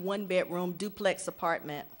tiny one-bedroom duplex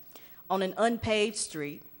apartment on an unpaved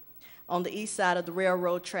street on the east side of the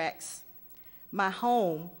railroad tracks, my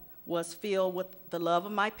home was filled with the love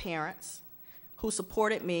of my parents who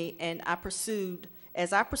supported me, and I pursued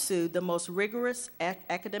the most rigorous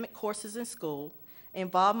academic courses in school,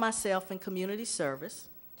 involved myself in community service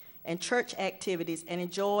and church activities, and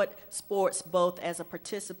enjoyed sports both as a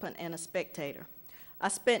participant and a spectator. I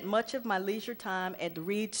spent much of my leisure time at the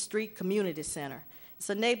Reed Street Community Center. It's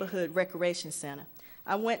a neighborhood recreation center.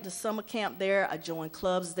 I went to summer camp there, I joined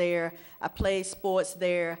clubs there, I played sports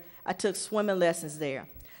there, I took swimming lessons there.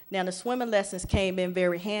 Now, the swimming lessons came in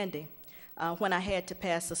very handy when I had to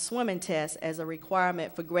pass a swimming test as a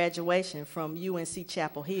requirement for graduation from UNC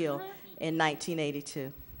Chapel Hill in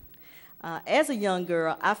 1982. As a young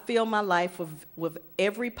girl, I filled my life with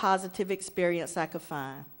every positive experience I could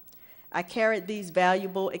find. I carried these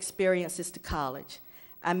valuable experiences to college.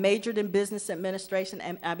 I majored in business administration,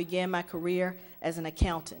 and I began my career as an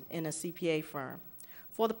accountant in a CPA firm.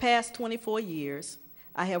 For the past 24 years,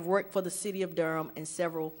 I have worked for the City of Durham in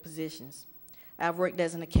several positions. I've worked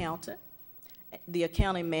as an accountant, the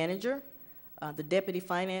accounting manager, the deputy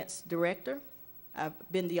finance director. I've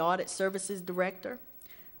been the audit services director.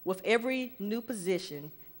 With every new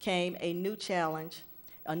position came a new challenge,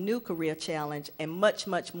 a new career challenge, and much,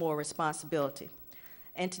 much more responsibility.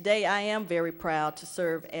 And today I am very proud to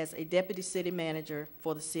serve as a deputy city manager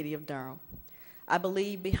for the City of Durham. I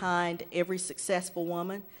believe behind every successful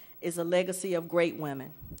woman is a legacy of great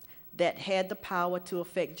women that had the power to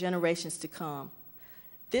affect generations to come.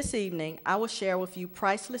 This evening, I will share with you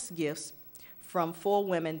priceless gifts from 4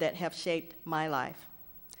 women that have shaped my life.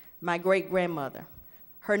 My great-grandmother,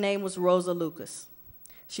 her name was Rosa Lucas.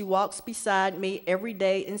 She walks beside me every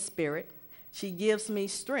day in spirit. She gives me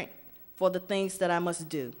strength for the things that I must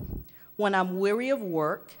do. When I'm weary of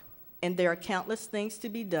work and there are countless things to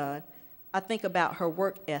be done, I think about her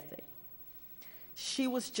work ethic. She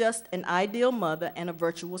was just an ideal mother and a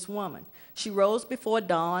virtuous woman. She rose before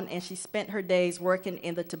dawn, and she spent her days working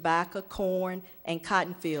in the tobacco, corn, and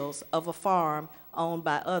cotton fields of a farm owned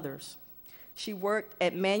by others. She worked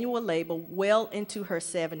at manual labor well into her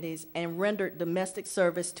 70s and rendered domestic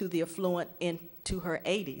service to the affluent into her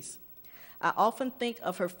 80s. I often think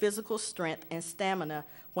of her physical strength and stamina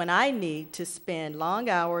when I need to spend long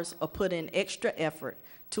hours or put in extra effort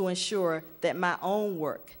to ensure that my own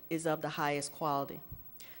work is of the highest quality.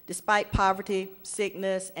 Despite poverty,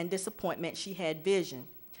 sickness, and disappointment, she had vision.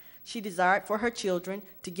 She desired for her children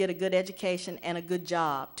to get a good education and a good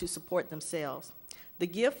job to support themselves. The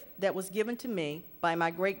gift that was given to me by my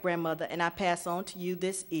great-grandmother, and I pass on to you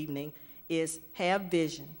this evening, is have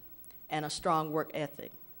vision and a strong work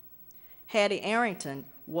ethic. Hattie Arrington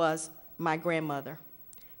was my grandmother.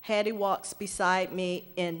 Hattie walks beside me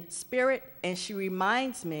in spirit, and she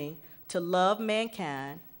reminds me to love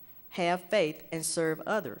mankind, have faith, and serve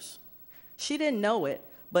others. She didn't know it,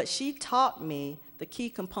 but she taught me the key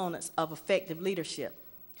components of effective leadership.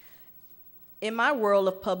 In my world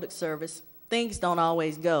of public service, things don't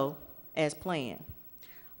always go as planned.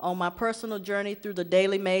 On my personal journey through the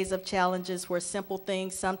daily maze of challenges where simple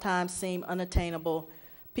things sometimes seem unattainable,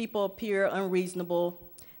 people appear unreasonable,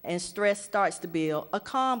 and stress starts to build, a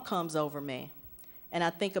calm comes over me, and I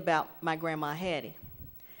think about my grandma Hattie.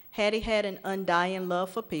 Hattie had an undying love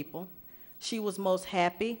for people. She was most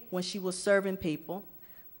happy when she was serving people,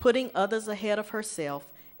 putting others ahead of herself,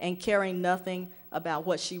 and caring nothing about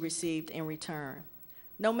what she received in return.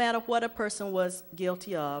 No matter what a person was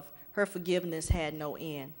guilty of, her forgiveness had no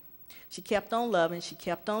end. She kept on loving, she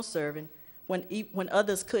kept on serving when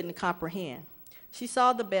others couldn't comprehend. She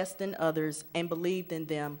saw the best in others and believed in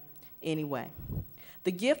them anyway.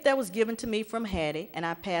 The gift that was given to me from Hattie, and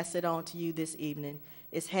I pass it on to you this evening,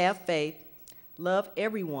 is have faith, love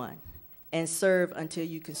everyone, and serve until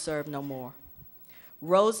you can serve no more.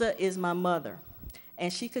 Rosa is my mother,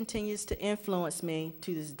 and she continues to influence me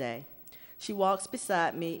to this day. She walks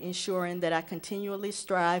beside me, ensuring that I continually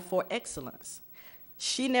strive for excellence.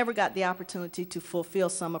 She never got the opportunity to fulfill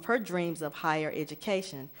some of her dreams of higher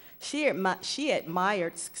education. She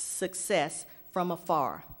admired success from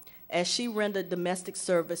afar as she rendered domestic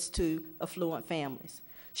service to affluent families.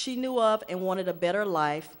 She knew of and wanted a better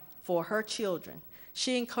life for her children.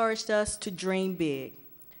 She encouraged us to dream big.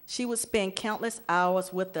 She would spend countless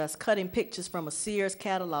hours with us cutting pictures from a Sears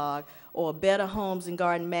catalog or a Better Homes and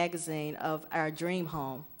Garden magazine of our dream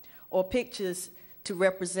home, or pictures to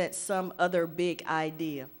represent some other big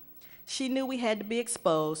idea. She knew we had to be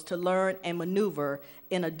exposed to learn and maneuver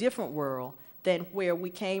in a different world than where we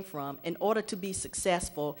came from in order to be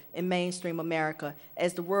successful in mainstream America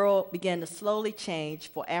as the world began to slowly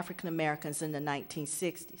change for African Americans in the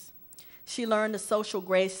 1960s. She learned the social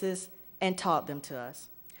graces and taught them to us.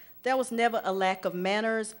 There was never a lack of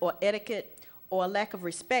manners or etiquette or a lack of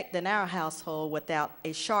respect in our household without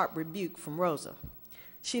a sharp rebuke from Rosa.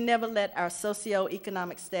 She never let our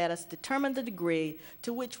socioeconomic status determine the degree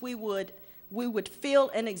to which we would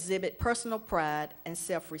feel and exhibit personal pride and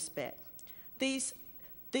self-respect. These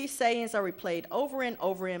sayings are replayed over and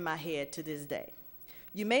over in my head to this day.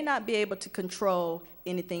 You may not be able to control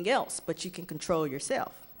anything else, but you can control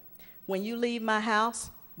yourself. When you leave my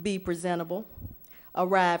house, be presentable.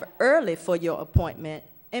 Arrive early for your appointment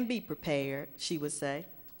and be prepared, she would say.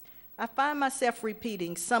 I find myself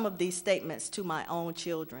repeating some of these statements to my own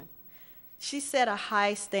children. She set a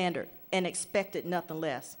high standard and expected nothing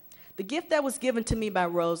less. The gift that was given to me by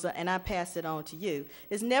Rosa, and I pass it on to you,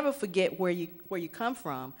 is never forget where you come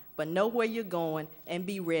from, but know where you're going and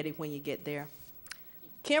be ready when you get there.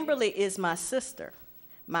 Kimberly is my sister,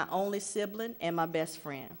 my only sibling, and my best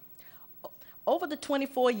friend. Over the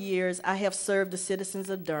 24 years I have served the citizens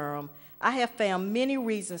of Durham, I have found many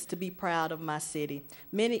reasons to be proud of my city,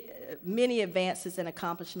 many advances and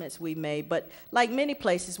accomplishments we made, but like many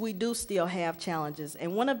places, we do still have challenges,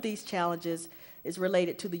 and one of these challenges is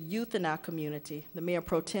related to the youth in our community. The Mayor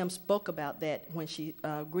Pro Tem spoke about that when she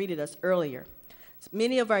greeted us earlier.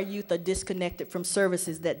 Many of our youth are disconnected from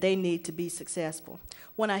services that they need to be successful.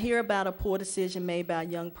 When I hear about a poor decision made by a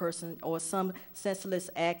young person or some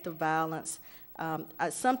senseless act of violence,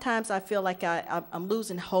 sometimes I feel like I'm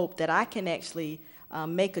losing hope that I can actually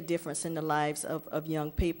make a difference in the lives of young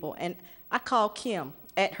people. And I call Kim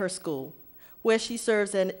at her school, where she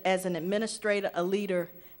serves as an administrator, a leader,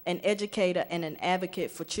 an educator, and an advocate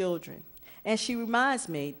for children. And she reminds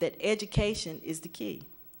me that education is the key.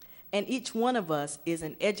 And each one of us is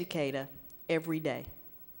an educator every day.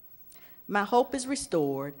 My hope is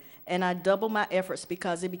restored, and I double my efforts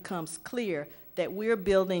because it becomes clear that we're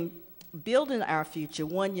building our future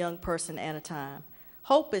one young person at a time.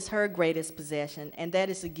 Hope is her greatest possession, and that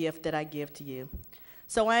is a gift that I give to you.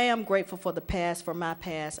 So I am grateful for the past, for my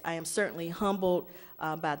past. I am certainly humbled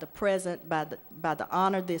by the present, by the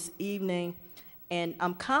honor this evening, and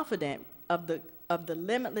I'm confident of the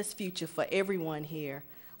limitless future for everyone here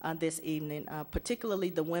this evening, particularly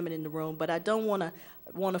the women in the room. But I don't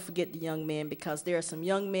want to forget the young men, because there are some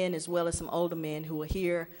young men as well as some older men who are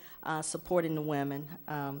here supporting the women.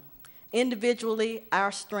 Individually,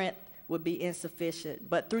 our strength would be insufficient,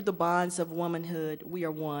 but through the bonds of womanhood, we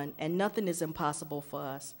are one, and nothing is impossible for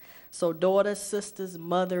us. So daughters, sisters,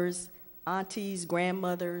 mothers, aunties,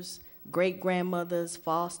 grandmothers, great-grandmothers,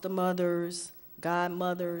 foster mothers,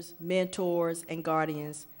 godmothers, mentors, and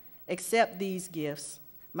guardians, accept these gifts,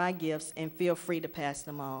 my gifts, and feel free to pass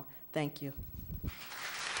them on. Thank you.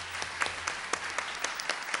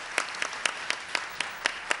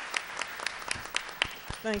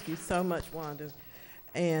 Thank you so much, Wanda.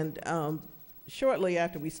 And shortly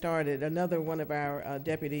after we started, another one of our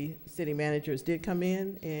deputy city managers did come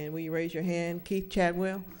in. And will you raise your hand? Keith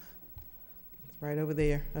Chadwell? Right over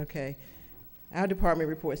there. Okay. Our department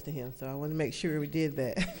reports to him, so I want to make sure we did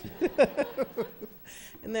that.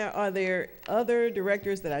 And are there other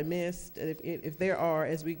directors that I missed? If there are,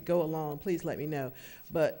 as we go along, please let me know.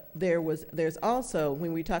 But there's also,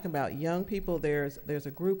 when we talk about young people, there's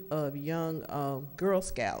a group of young Girl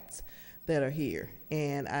Scouts that are here.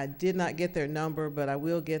 And I did not get their number, but I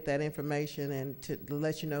will get that information and to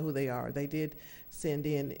let you know who they are. They did send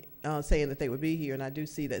in saying that they would be here, and I do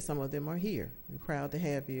see that some of them are here. I'm proud to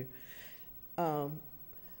have you. The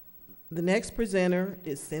next presenter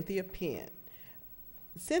is Cynthia Penn.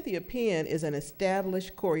 Cynthia Penn is an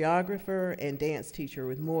established choreographer and dance teacher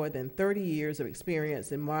with more than 30 years of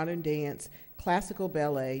experience in modern dance, classical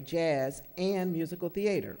ballet, jazz, and musical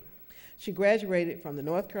theater. She graduated from the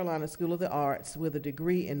North Carolina School of the Arts with a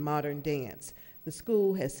degree in modern dance. The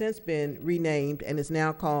school has since been renamed and is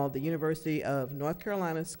now called the University of North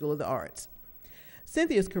Carolina School of the Arts.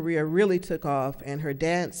 Cynthia's career really took off and her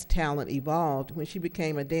dance talent evolved when she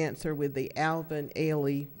became a dancer with the Alvin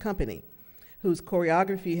Ailey Company, whose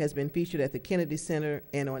choreography has been featured at the Kennedy Center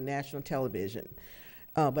and on national television.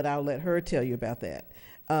 But I'll let her tell you about that.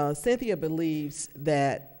 Cynthia believes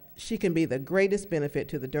that she can be the greatest benefit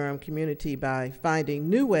to the Durham community by finding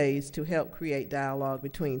new ways to help create dialogue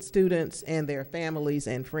between students and their families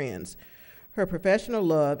and friends. Her professional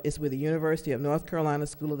love is with the University of North Carolina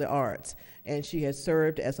School of the Arts, and she has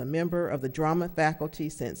served as a member of the drama faculty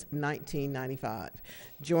since 1995.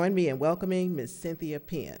 Join me in welcoming Ms. Cynthia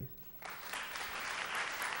Penn.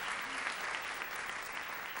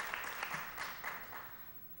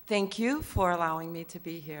 Thank you for allowing me to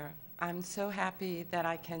be here. I'm so happy that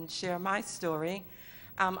I can share my story.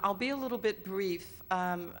 I'll be a little bit brief.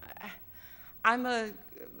 I'm a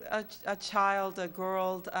child, a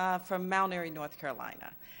girl from Mount Airy, North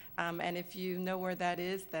Carolina. And if you know where that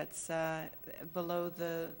is, that's below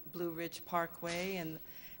the Blue Ridge Parkway and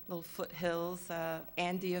little foothills,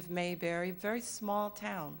 Andy of Mayberry, very small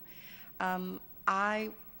town. I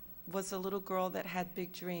was a little girl that had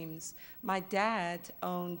big dreams. My dad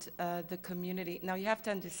owned the community. Now you have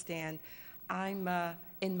to understand, I'm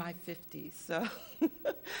in my 50s, so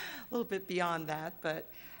a little bit beyond that, but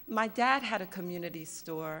my dad had a community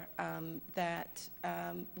store that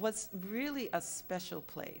was really a special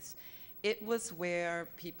place. It was where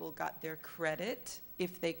people got their credit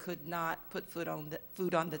if they could not put food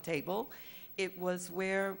on the table. It was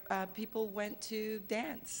where people went to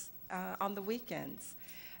dance on the weekends.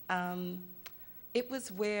 It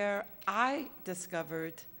was where I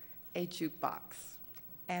discovered a jukebox,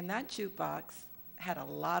 and that jukebox had a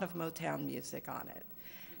lot of Motown music on it.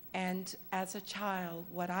 And as a child,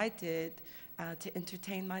 what I did to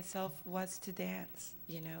entertain myself was to dance,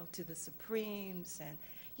 you know, to the Supremes and,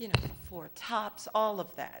 you know, Four Tops, all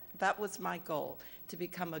of that. That was my goal, to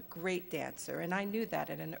become a great dancer, and I knew that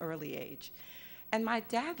at an early age. And my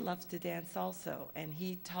dad loved to dance also, and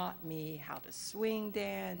he taught me how to swing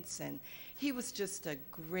dance, and he was just a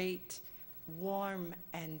great, warm,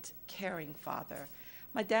 and caring father.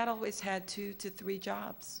 My dad always had 2 to 3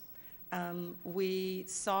 jobs. We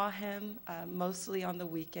saw him mostly on the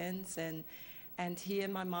weekends, and he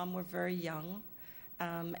and my mom were very young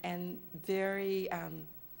and very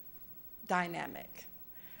dynamic.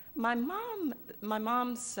 My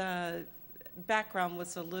mom's background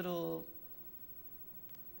was a little,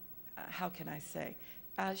 how can I say?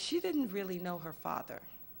 She didn't really know her father.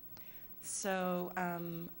 So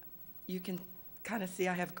you can kind of see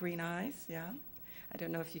I have green eyes, yeah? I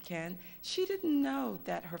don't know if you can. She didn't know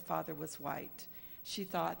that her father was white. She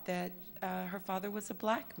thought that her father was a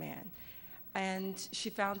black man. And she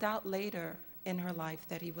found out later in her life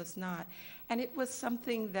that he was not. And it was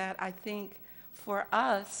something that I think for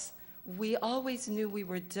us, we always knew we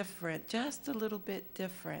were different, just a little bit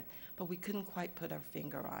different, but we couldn't quite put our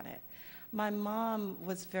finger on it. My mom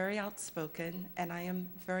was very outspoken, and I am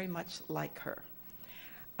very much like her.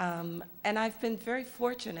 And I've been very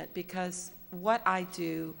fortunate because what I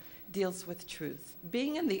do deals with truth.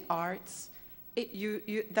 Being in the arts,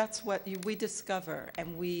 that's what we discover,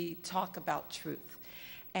 and we talk about truth.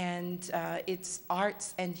 And it's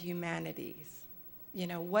arts and humanities. You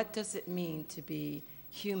know, what does it mean to be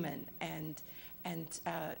human and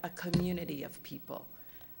a community of people?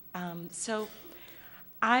 So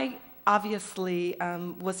I obviously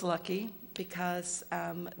was lucky because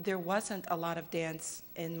there wasn't a lot of dance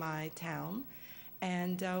in my town.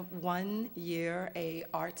 And one year, a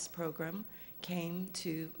arts program came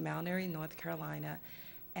to Mount Airy, North Carolina,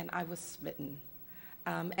 and I was smitten.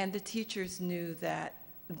 And the teachers knew that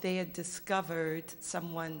they had discovered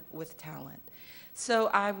someone with talent. So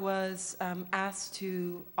I was asked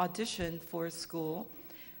to audition for a school,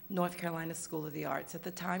 North Carolina School of the Arts at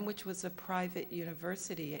the time, which was a private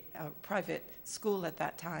university, a private school at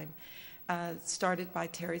that time. Started by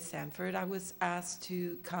Terry Sanford. I was asked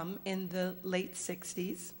to come in the late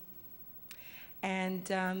 60s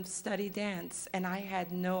and study dance, and I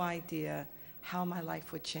had no idea how my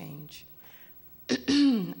life would change.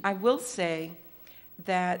 I will say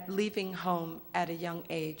that leaving home at a young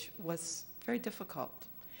age was very difficult.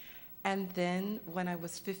 And then when I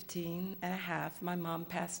was 15 and a half, my mom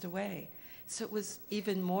passed away, so it was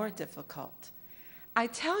even more difficult. I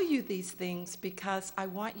tell you these things because I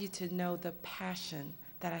want you to know the passion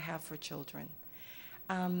that I have for children.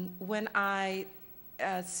 When I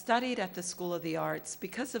studied at the School of the Arts,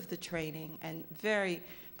 because of the training and very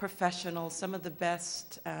professional, some of the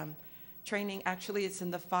best training. Actually, it's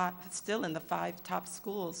in the still in the 5 top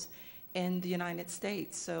schools in the United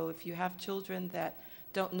States. So if you have children that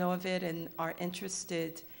don't know of it and are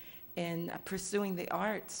interested in pursuing the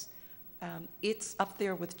arts, it's up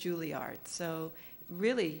there with Juilliard. So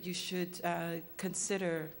really, you should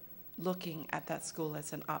consider looking at that school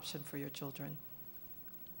as an option for your children.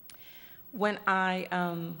 When I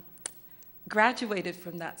graduated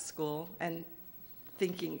from that school and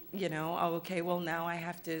thinking, you know, oh, okay, well, now I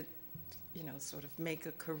have to, you know, sort of make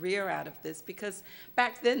a career out of this, because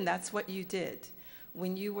back then that's what you did.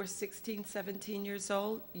 When you were 16, 17 years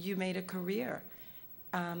old, you made a career.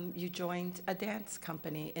 You joined a dance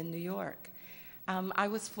company in New York. I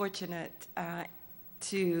was fortunate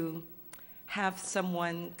to have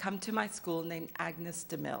someone come to my school named Agnes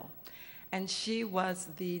DeMille, and she was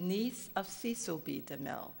the niece of Cecil B.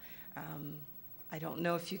 DeMille. I don't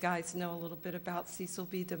know if you guys know a little bit about Cecil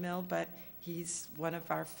B. DeMille, but he's one of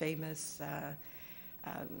our famous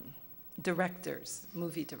directors,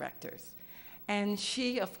 movie directors. And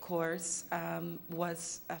she, of course,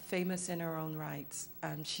 was famous in her own rights.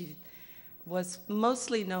 She was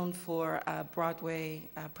mostly known for a Broadway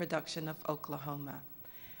production of Oklahoma.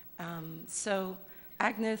 So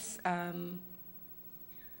Agnes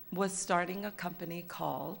was starting a company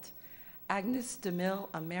called Agnes DeMille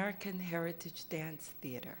American Heritage Dance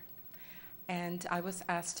Theater. And I was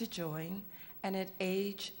asked to join, and at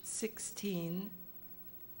age 16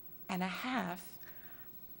 and a half,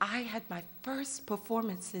 I had my first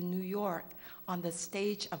performance in New York on the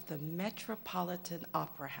stage of the Metropolitan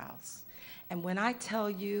Opera House. And when I tell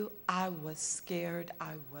you, I was scared,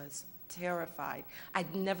 I was terrified.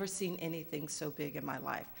 I'd never seen anything so big in my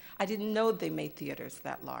life. I didn't know they made theaters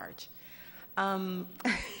that large.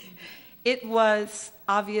 It was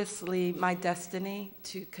obviously my destiny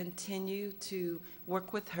to continue to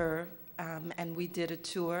work with her, and we did a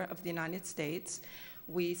tour of the United States.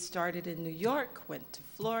 We started in New York, went to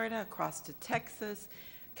Florida, across to Texas,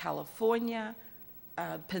 California,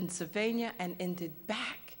 Pennsylvania, and ended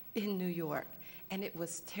back in New York. And it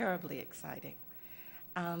was terribly exciting.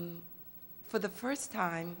 For the first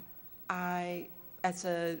time, as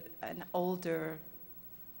an older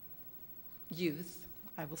youth,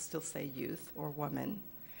 I will still say youth or woman,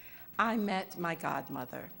 I met my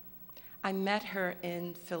godmother. I met her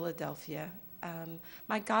in Philadelphia.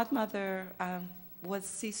 My godmother was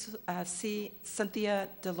Cynthia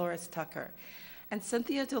Dolores Tucker. And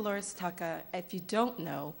Cynthia Dolores Tucker, if you don't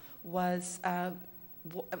know, was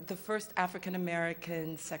the first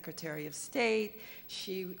African-American Secretary of State.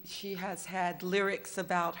 She has had lyrics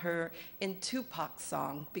about her in Tupac's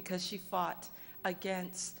song because she fought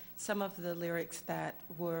against some of the lyrics that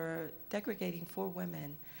were degrading for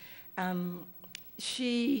women.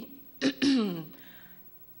 She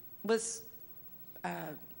was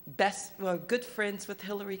good friends with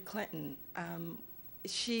Hillary Clinton.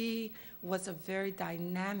 She was a very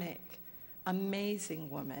dynamic,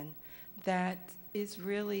 amazing woman that is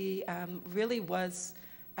really was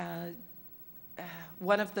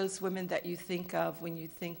one of those women that you think of when you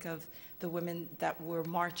think of the women that were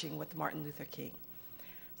marching with Martin Luther King.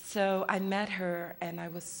 So I met her, and I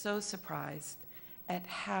was so surprised at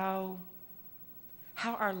how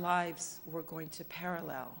our lives were going to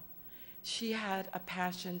parallel. She had a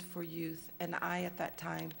passion for youth, and I, at that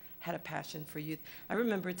time, had a passion for youth. I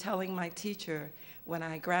remember telling my teacher when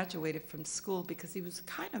I graduated from school, because he was a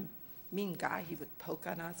kind of mean guy, he would poke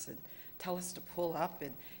on us and tell us to pull up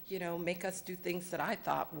and, you know, make us do things that I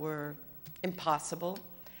thought were impossible.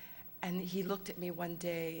 And he looked at me one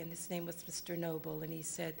day, and his name was Mr. Noble, and he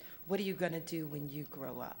said, "What are you going to do when you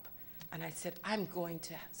grow up?" And I said, "I'm going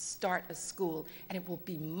to start a school, and it will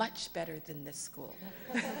be much better than this school."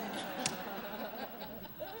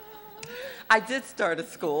 I did start a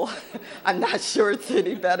school. I'm not sure it's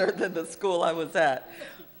any better than the school I was at.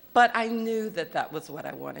 But I knew that that was what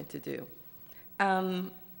I wanted to do.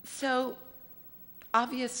 So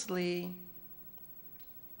obviously,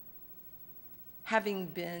 having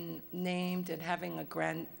been named and having a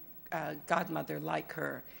godmother like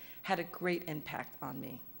her had a great impact on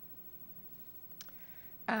me.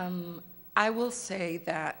 I will say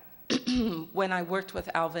that when I worked with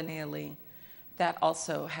Alvin Ailey, that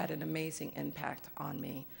also had an amazing impact on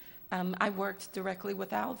me. I worked directly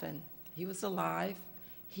with Alvin. He was alive.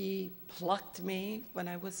 He plucked me when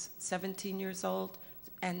I was 17 years old,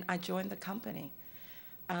 and I joined the company.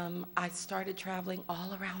 I started traveling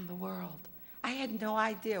all around the world. I had no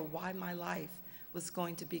idea why my life was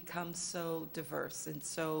going to become so diverse and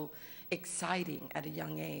so exciting at a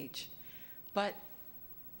young age. But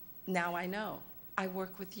now I know. I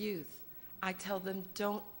work with youth. I tell them,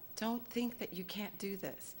 don't think that you can't do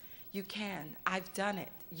this. You can. I've done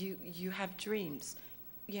it. You have dreams.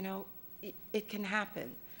 You know, it can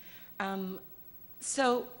happen.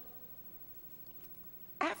 So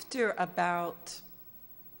after about,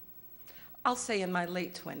 I'll say in my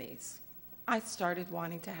late 20s, I started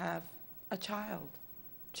wanting to have a child,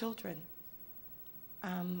 children.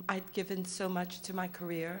 I'd given so much to my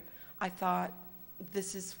career. I thought,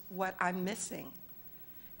 this is what I'm missing.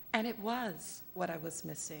 And it was what I was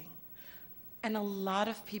missing. And a lot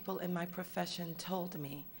of people in my profession told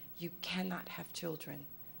me, you cannot have children.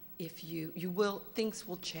 If you will, things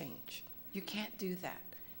will change. You can't do that.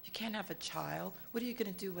 You can't have a child. What are you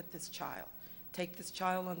going to do with this child? Take this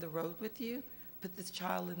child on the road with you? Put this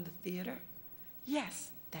child in the theater?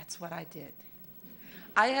 Yes, that's what I did.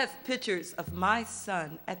 I have pictures of my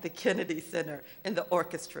son at the Kennedy Center in the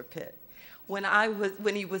orchestra pit when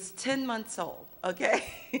he was 10 months old,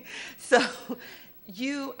 okay? So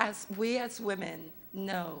we as women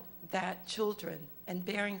know that children and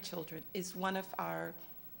bearing children is one of our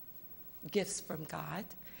gifts from God,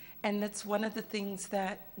 and that's one of the things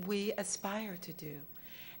that we aspire to do.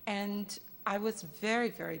 And I was very,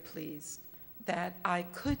 very pleased that I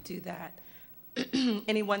could do that.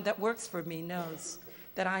 Anyone that works for me knows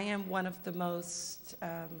that I am one of the most,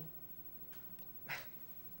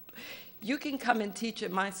 you can come and teach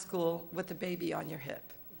at my school with a baby on your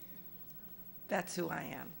hip. That's who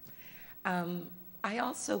I am. I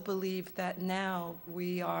also believe that now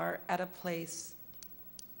we are at a place,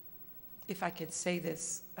 if I could say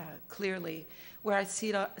this clearly, where I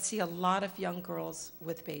see a lot of young girls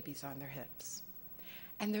with babies on their hips.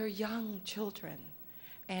 And they're young children.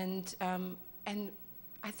 And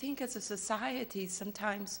I think as a society,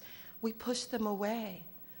 sometimes we push them away.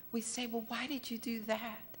 We say, well, why did you do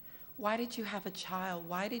that? Why did you have a child?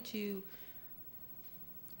 Why did you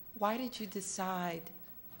decide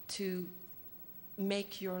to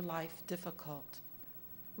make your life difficult?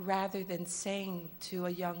 Rather than saying to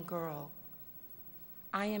a young girl,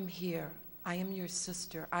 I am here, I am your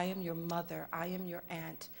sister, I am your mother, I am your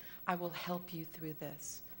aunt, I will help you through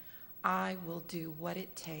this. I will do what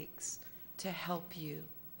it takes to help you.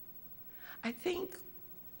 I think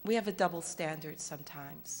we have a double standard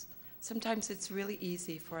sometimes. Sometimes it's really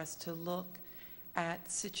easy for us to look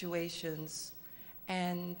at situations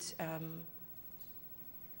and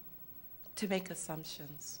to make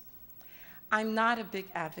assumptions. I'm not a big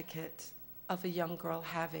advocate of a young girl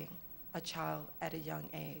having a child at a young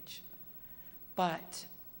age. But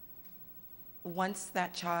once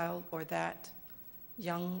that child or that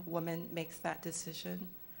young woman makes that decision,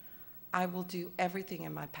 I will do everything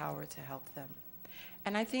in my power to help them.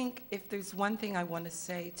 And I think if there's one thing I want to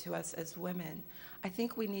say to us as women, I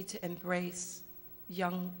think we need to embrace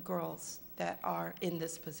young girls that are in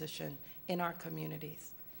this position in our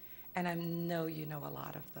communities. And I know you know a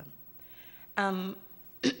lot of them.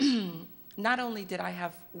 Not only did I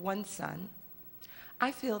have one son,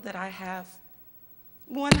 I feel that I have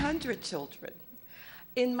 100 children.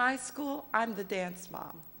 In my school, I'm the dance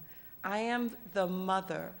mom. I am the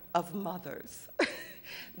mother of mothers.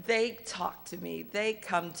 They talk to me, they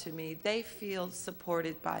come to me, they feel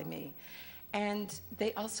supported by me. And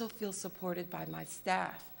they also feel supported by my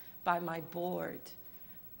staff, by my board.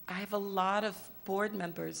 I have a lot of board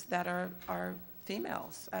members that are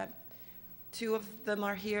females. 2 of them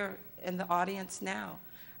are here in the audience now.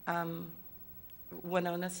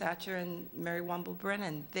 Winona Satcher and Mary Womble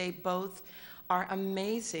Brennan. They both are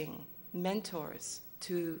amazing mentors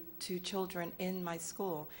to children in my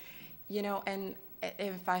school. You know, and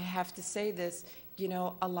if I have to say this, you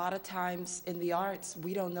know, a lot of times in the arts,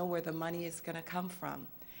 we don't know where the money is going to come from.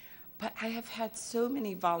 But I have had so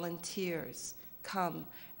many volunteers come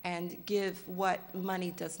and give what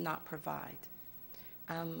money does not provide.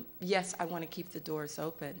 Yes, I want to keep the doors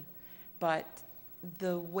open, but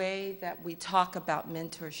the way that we talk about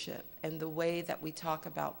mentorship and the way that we talk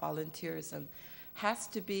about volunteerism has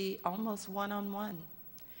to be almost one-on-one.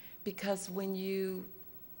 Because when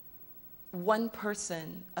one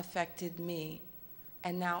person affected me,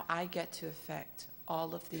 and now I get to affect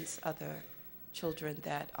all of these other children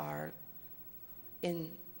that are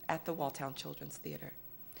at the Walltown Children's Theater.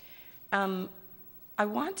 I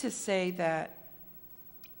want to say that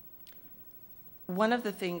one of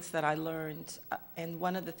the things that I learned, and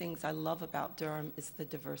one of the things I love about Durham, is the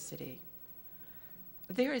diversity.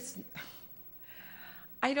 There is,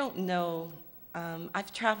 I don't know,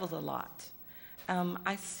 I've traveled a lot.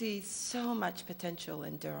 I see so much potential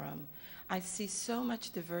in Durham. I see so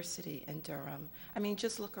much diversity in Durham. I mean,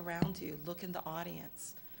 just look around you, look in the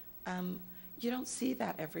audience. You don't see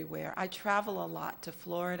that everywhere. I travel a lot to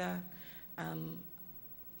Florida.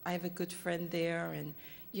 I have a good friend there, and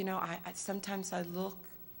you know, sometimes I look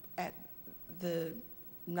at the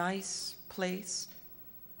nice place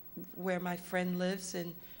where my friend lives,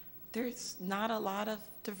 and there's not a lot of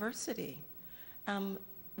diversity.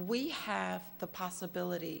 We have the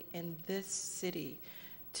possibility in this city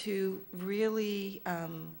to really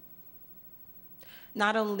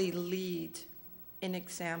not only lead an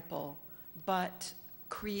example, but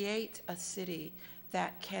create a city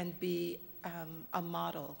that can be a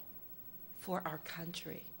model for our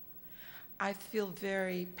country. I feel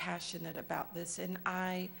very passionate about this, and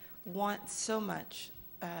I want so much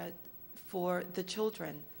for the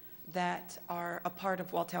children that are a part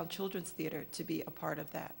of Walltown Children's Theater to be a part of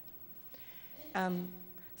that.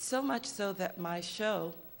 So much so that my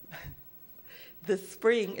show this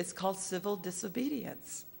spring is called Civil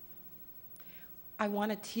Disobedience. I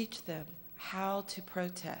want to teach them how to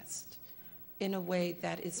protest in a way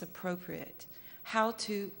that is appropriate, how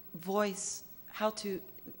to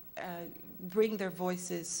bring their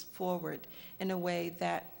voices forward in a way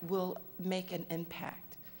that will make an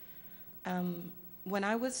impact. When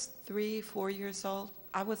I was 3, 4 years old,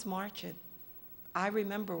 I was marching. I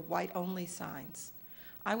remember white-only signs.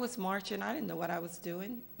 I was marching. I didn't know what I was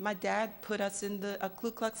doing. My dad put us in a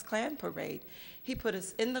Ku Klux Klan parade. He put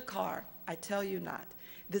us in the car. I tell you not.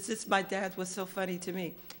 My dad was so funny to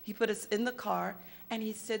me. He put us in the car, and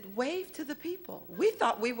he said, wave to the people. We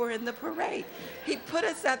thought we were in the parade. He put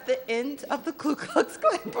us at the end of the Ku Klux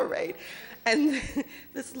Klan parade. And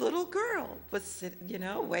this little girl was, you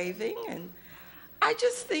know, waving. And I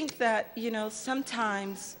just think that, you know,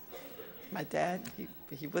 sometimes my dad,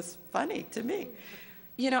 he was funny to me.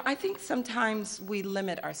 You know, I think sometimes we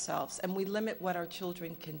limit ourselves and we limit what our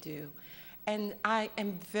children can do. And I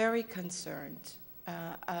am very concerned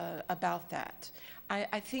about that.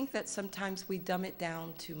 I think that sometimes we dumb it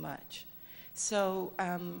down too much. So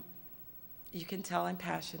you can tell I'm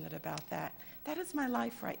passionate about that. That is my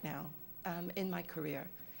life right now in my career.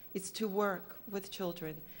 It's to work with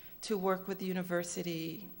children, to work with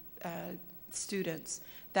university students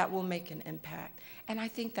that will make an impact. And I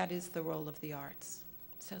think that is the role of the arts.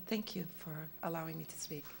 So thank you for allowing me to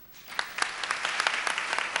speak.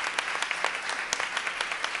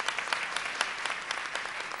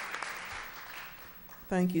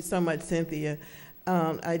 Thank you so much, Cynthia.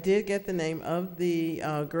 I did get the name of the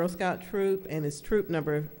Girl Scout troop, and it's troop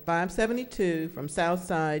number 572 from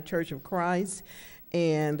Southside Church of Christ,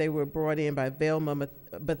 and they were brought in by Velma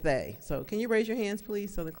Bethay. So can you raise your hands,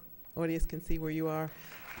 please, so the audience can see where you are?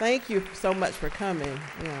 Thank you so much for coming.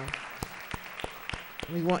 Yeah.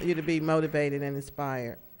 We want you to be motivated and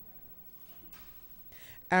inspired.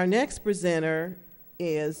 Our next presenter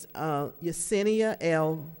is Yesenia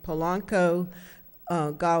L.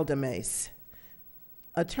 Polanco-Galdamez.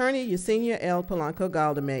 Attorney Yesenia L.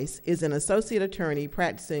 Polanco-Galdamez is an associate attorney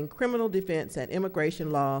practicing criminal defense and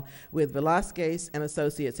immigration law with Velazquez and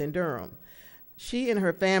Associates in Durham. She and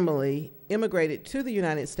her family immigrated to the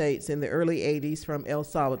United States in the early 80s from El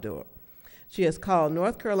Salvador. She has called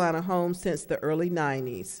North Carolina home since the early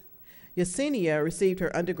 90s. Yesenia received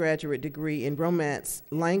her undergraduate degree in Romance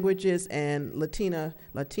Languages and Latino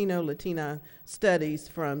Studies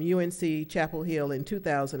from UNC Chapel Hill in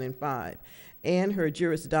 2005, and her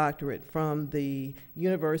Juris Doctorate from the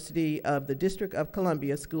University of the District of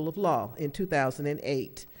Columbia School of Law in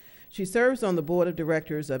 2008. She serves on the board of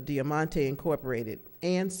directors of Diamante Incorporated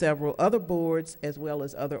and several other boards as well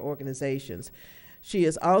as other organizations. She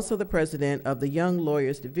is also the president of the Young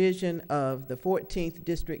Lawyers Division of the 14th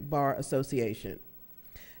District Bar Association.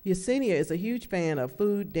 Yesenia is a huge fan of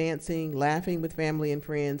food, dancing, laughing with family and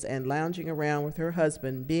friends, and lounging around with her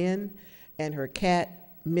husband, Ben, and her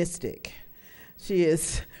cat, Mystic. She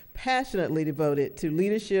is passionately devoted to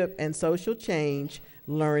leadership and social change,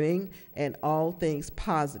 learning, and all things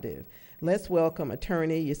positive. Let's welcome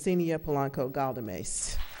attorney Yesenia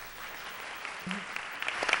Polanco-Galdamez.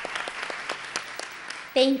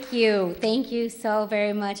 Thank you so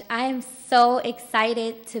very much. I am so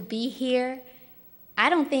excited to be here. I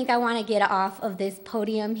don't think I want to get off of this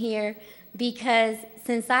podium here because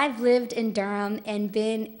since I've lived in Durham and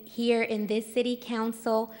been here in this city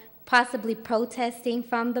council, possibly protesting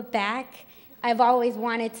from the back, I've always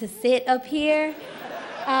wanted to sit up here.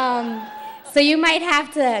 So you might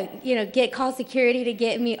have to, call security to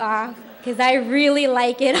get me off because I really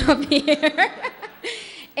like it up here.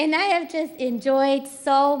 And I have just enjoyed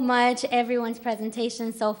so much everyone's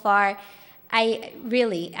presentation so far. I'm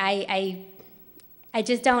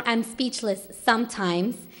speechless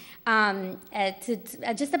sometimes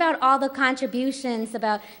just about all the contributions,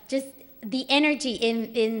 about just the energy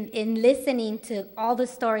in listening to all the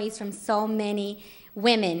stories from so many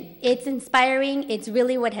women. It's inspiring. It's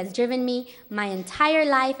really what has driven me my entire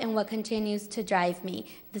life and what continues to drive me.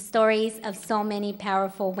 The stories of so many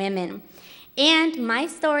powerful women. And my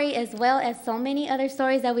story, as well as so many other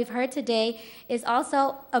stories that we've heard today, is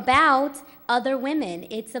also about other women.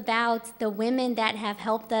 It's about the women that have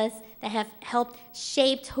helped us, that have helped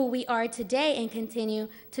shaped who we are today and continue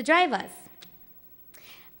to drive us.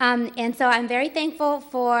 And so I'm very thankful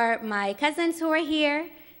for my cousins who are here,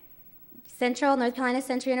 North Carolina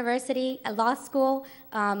Central University, a law school.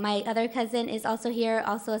 My other cousin is also here,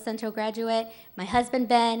 also a Central graduate. My husband,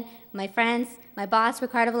 Ben, my friends, my boss,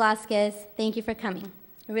 Ricardo Velazquez. Thank you for coming.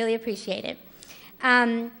 I really appreciate it.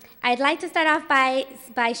 I'd like to start off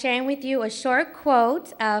by sharing with you a short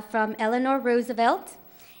quote from Eleanor Roosevelt,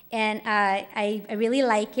 and I really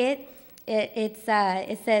like it. It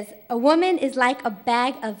says, "A woman is like a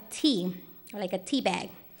bag of tea, or like a tea bag.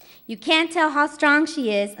 You can't tell how strong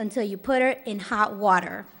she is until you put her in hot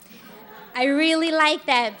water." I really like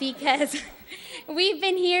that because we've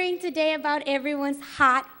been hearing today about everyone's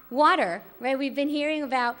hot water, right? We've been hearing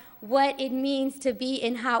about what it means to be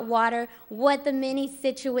in hot water, what the many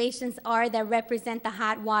situations are that represent the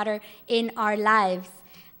hot water in our lives.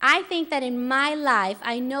 I think that in my life,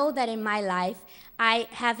 I know that in my life, I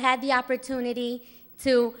have had the opportunity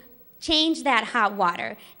to change that hot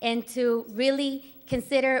water and to really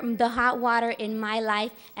consider the hot water in my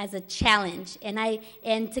life as a challenge,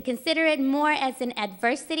 and to consider it more as an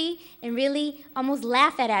adversity and really almost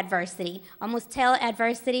laugh at adversity, almost tell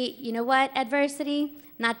adversity, you know what, adversity,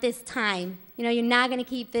 not this time. You know, you're not going to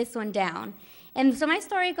keep this one down. And so my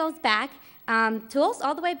story goes back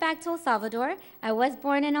all the way back to El Salvador. I was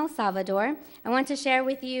born in El Salvador. I want to share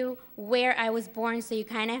with you where I was born so you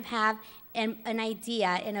kind of have an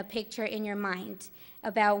idea and a picture in your mind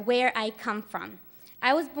about where I come from.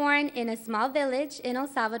 I was born in a small village in El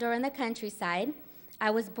Salvador in the countryside. I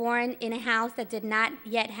was born in a house that did not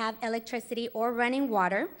yet have electricity or running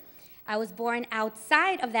water. I was born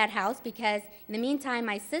outside of that house because in the meantime,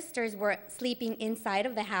 my sisters were sleeping inside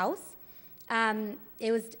of the house.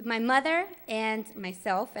 It was my mother and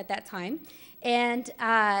myself at that time, and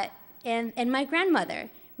my grandmother.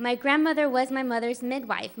 My grandmother was my mother's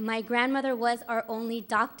midwife. My grandmother was our only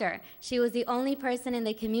doctor. She was the only person in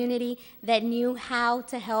the community that knew how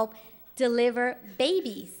to help deliver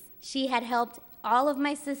babies. She had helped all of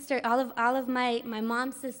my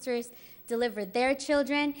mom's sisters deliver their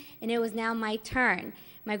children, and it was now my turn.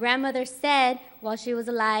 My grandmother said while she was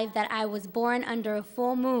alive that I was born under a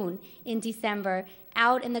full moon in December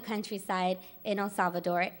out in the countryside in El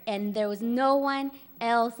Salvador, and there was no one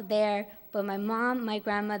else there but my mom, my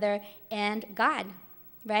grandmother, and God,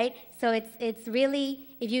 right? So it's really,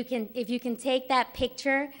 if you can take that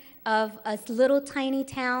picture of a little tiny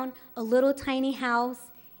town, a little tiny house,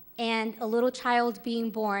 and a little child being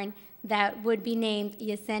born that would be named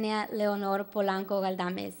Yesenia Leonor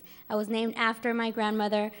Polanco-Galdamez. I was named after my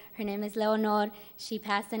grandmother. Her name is Leonor. She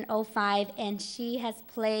passed in 2005, and she has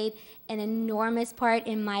played an enormous part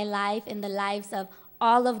in my life, in the lives of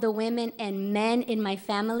all of the women and men in my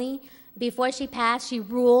family. Before she passed, she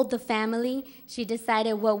ruled the family. She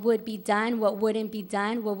decided what would be done, what wouldn't be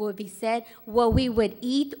done, what would be said, what we would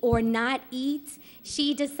eat or not eat.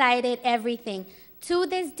 She decided everything. To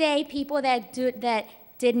this day, people that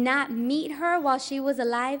did not meet her while she was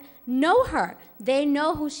alive know her. They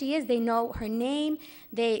know who she is. They know her name.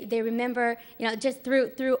 They remember, just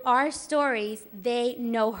through our stories, they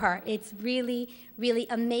know her. It's really, really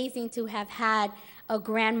amazing to have had a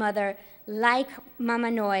grandmother like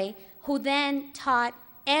Mama Noy, who then taught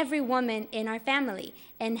every woman in our family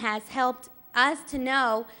and has helped us to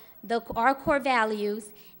know our core values,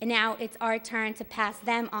 and now it's our turn to pass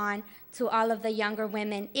them on to all of the younger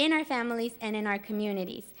women in our families and in our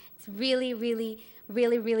communities. It's really, really,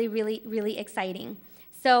 really, really, really, really exciting.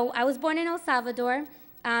 So I was born in El Salvador.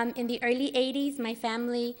 In the early 80s, my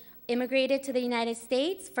family immigrated to the United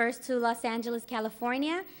States, first to Los Angeles,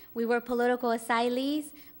 California. We were political asylees.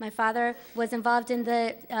 My father was involved in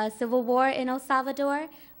the Civil War in El Salvador.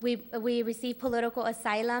 We received political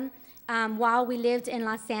asylum while we lived in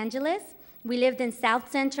Los Angeles. We lived in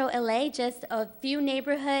South Central LA, just a few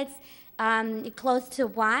neighborhoods close to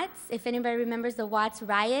Watts. If anybody remembers the Watts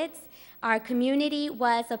riots, our community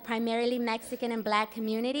was a primarily Mexican and Black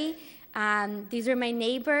community. These are my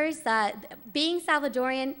neighbors. Being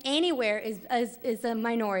Salvadorian anywhere is a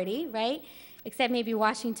minority, right? Except maybe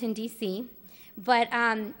Washington, D.C. But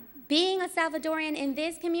being a Salvadorian in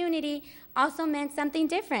this community also meant something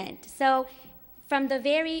different. So from the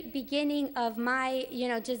very beginning of my,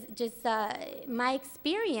 my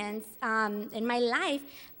experience in my life,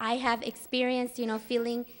 I have experienced,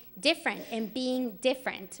 feeling different and being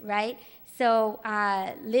different, right? So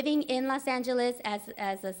living in Los Angeles as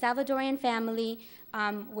a Salvadorian family,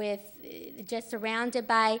 with just surrounded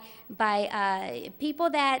by people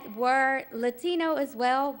that were Latino as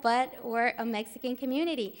well, but were a Mexican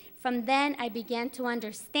community. From then, I began to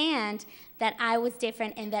understand that I was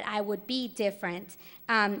different and that I would be different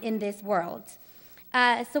in this world.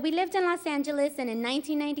 So we lived in Los Angeles, and in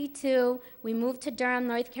 1992, we moved to Durham,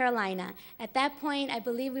 North Carolina. At that point, I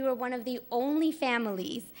believe we were one of the only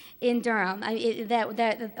families in Durham,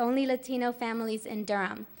 the only Latino families in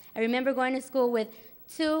Durham. I remember going to school with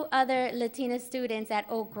 2 other Latina students at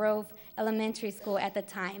Oak Grove Elementary School at the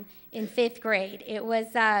time in 5th grade. It was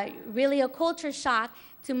really a culture shock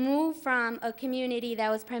to move from a community that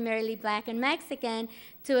was primarily Black and Mexican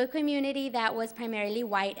to a community that was primarily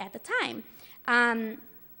white at the time.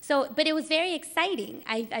 But it was very exciting.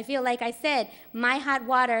 I feel like I said, my hot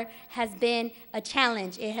water has been a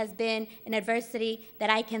challenge. It has been an adversity that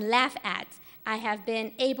I can laugh at. I have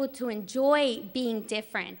been able to enjoy being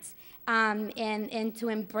different, and to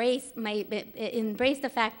embrace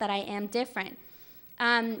the fact that I am different.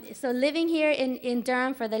 So living here in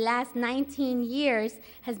Durham for the last 19 years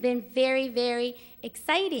has been very, very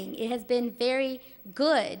exciting. It has been very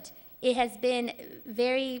good. It has been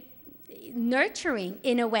very nurturing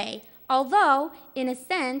in a way, although in a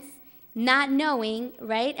sense, not knowing,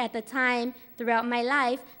 right, at the time throughout my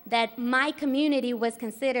life that my community was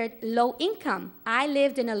considered low income. I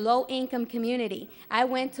lived in a low income community. I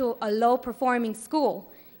went to a low performing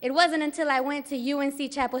school. It wasn't until I went to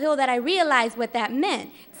UNC Chapel Hill that I realized what that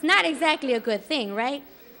meant. It's not exactly a good thing, right?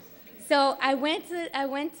 So I went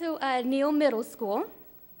to Neal Middle School,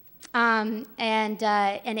 and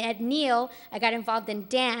at Neal, I got involved in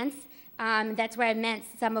dance. That's where I met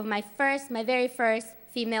some of my very first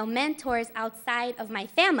female mentors outside of my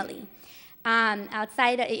family.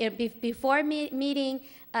 Before meeting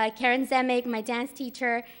Karen Zemek, my dance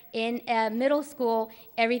teacher in middle school,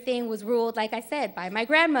 everything was ruled, like I said, by my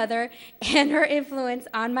grandmother and her influence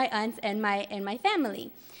on my aunts and my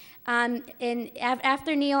family.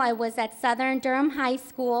 After Neal, I was at Southern Durham High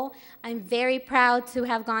School. I'm very proud to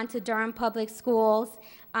have gone to Durham Public Schools.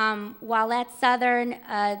 While at Southern,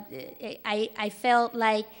 I felt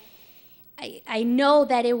like I know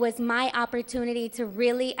that it was my opportunity to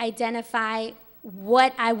really identify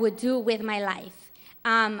what I would do with my life.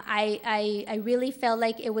 I really felt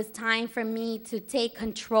like it was time for me to take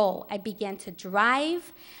control. I began to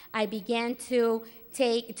drive. I began to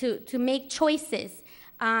make choices.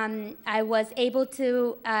 I was able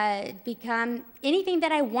to become anything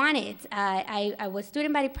that I wanted. I was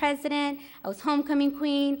student body president. I was homecoming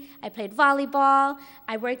queen. I played volleyball.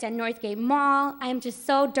 I worked at Northgate Mall. I am just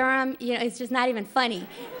so Durham. It's just not even funny,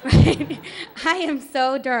 right? I am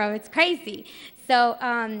so Durham. It's crazy. So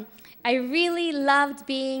I really loved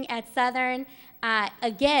being at Southern.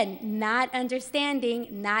 Again, not understanding,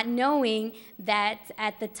 not knowing that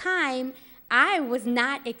at the time I was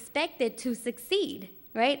not expected to succeed.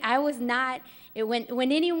 Right? I was not,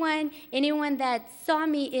 when anyone that saw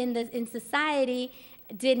me in society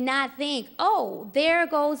did not think, oh, there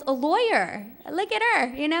goes a lawyer. Look at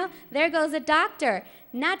her, there goes a doctor.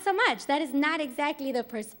 Not so much. That is not exactly the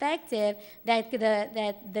perspective that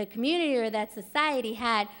the community or that society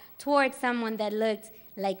had towards someone that looked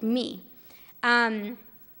like me. So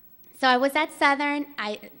I was at Southern.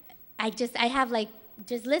 I have like,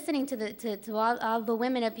 just listening to all the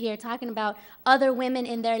women up here talking about other women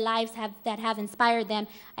in their lives that have inspired them,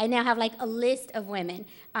 I now have like a list of women.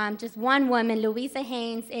 Just one woman, Louisa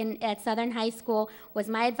Haynes at Southern High School, was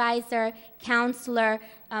my advisor, counselor,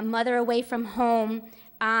 mother away from home.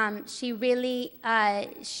 She really,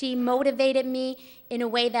 she motivated me in a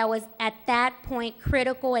way that was at that point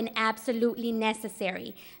critical and absolutely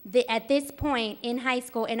necessary. At this point in high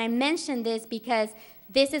school, and I mention this because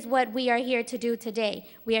this is what we are here to do today.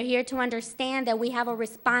 We are here to understand that we have a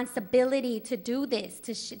responsibility to do this,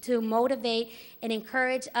 to motivate and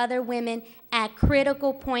encourage other women at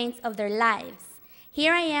critical points of their lives.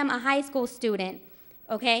 Here I am, a high school student,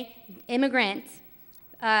 okay, immigrant,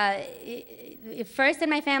 first in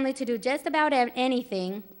my family to do just about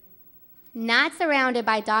anything, not surrounded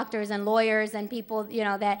by doctors and lawyers and people,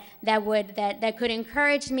 that could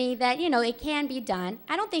encourage me that, it can be done.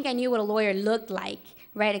 I don't think I knew what a lawyer looked like,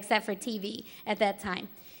 right, except for TV at that time.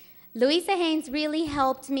 Louisa Haynes really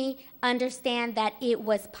helped me understand that it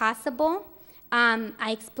was possible.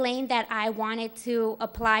 I explained that I wanted to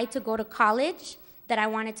apply to go to college, that I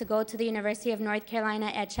wanted to go to the University of North Carolina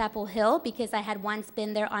at Chapel Hill because I had once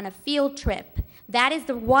been there on a field trip. That is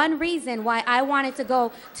the one reason why I wanted to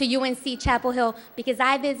go to UNC Chapel Hill, because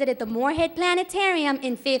I visited the Moorhead Planetarium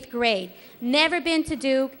in 5th grade. Never been to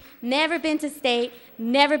Duke, never been to State,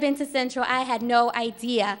 never been to Central. I had no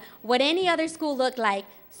idea what any other school looked like,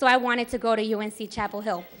 so I wanted to go to UNC Chapel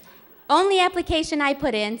Hill. Only application I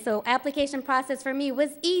put in, so application process for me was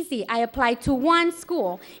easy. I applied to one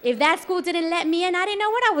school. If that school didn't let me in, I didn't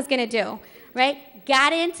know what I was gonna do, right?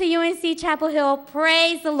 Got into UNC Chapel Hill,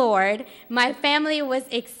 praise the Lord. My family was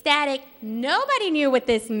ecstatic. Nobody knew what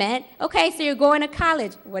this meant. Okay, so you're going to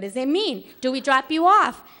college. What does it mean? Do we drop you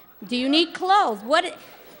off? Do you need clothes?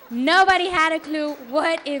 Nobody had a clue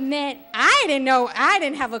what it meant. I didn't know, I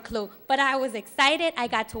didn't have a clue, but I was excited. I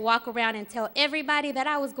got to walk around and tell everybody that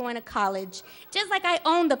I was going to college, just like I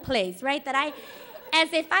owned the place, right?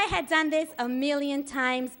 As if I had done this a million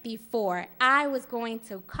times before. I was going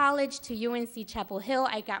to college, to UNC Chapel Hill.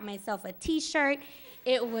 I got myself a t-shirt.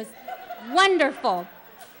 It was wonderful.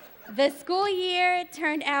 The school year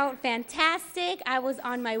turned out fantastic. I was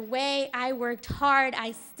on my way. I worked hard.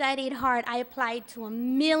 I studied hard. I applied to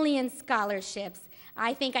 1 million scholarships.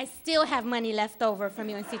 I think I still have money left over from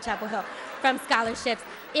UNC Chapel Hill from scholarships.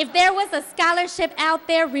 If there was a scholarship out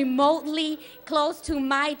there remotely close to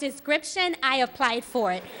my description, I applied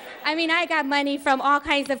for it. I mean, I got money from all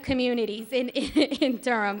kinds of communities in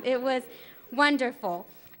Durham. It was wonderful.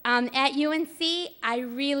 At UNC, I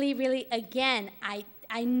really, again,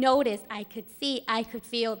 I noticed, I could see, I could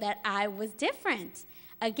feel that I was different.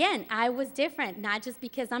 Again, I was different, not just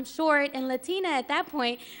because I'm short and Latina at that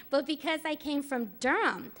point, but because I came from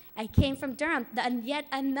Durham. I came from Durham, yet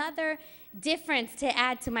another difference to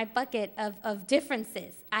add to my bucket of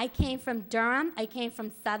differences. I came from Durham, I came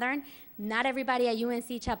from Southern. Not everybody at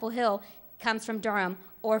UNC Chapel Hill comes from Durham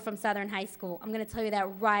or from Southern High School. I'm gonna tell you that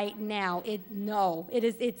right now.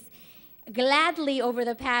 It's gladly over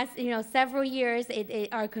the past several years,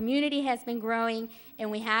 our community has been growing and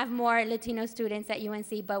we have more Latino students at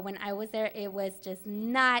UNC, but when I was there, it was just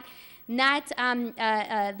not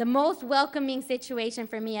the most welcoming situation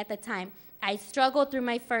for me at the time. I struggled through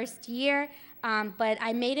my first year, but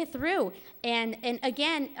I made it through. And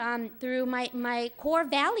again, through my core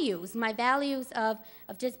values, my values of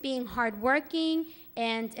just being hardworking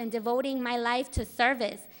and devoting my life to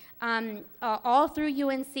service. All through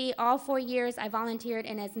UNC, all 4 years, I volunteered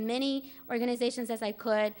in as many organizations as I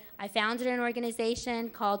could. I founded an organization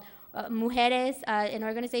called Mujeres, an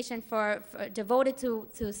organization devoted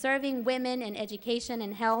to serving women in education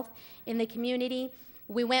and health in the community.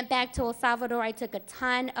 We went back to El Salvador. I took a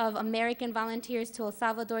ton of American volunteers to El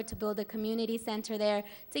Salvador to build a community center there,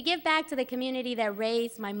 to give back to the community that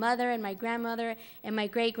raised my mother and my grandmother and my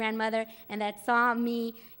great-grandmother, and that saw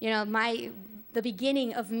me, the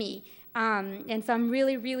beginning of me. And so I'm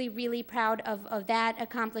really proud of that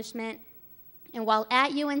accomplishment. And while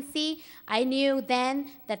at UNC, I knew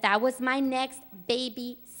then that was my next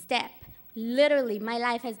baby step. Literally, my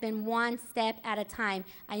life has been one step at a time.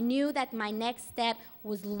 I knew that my next step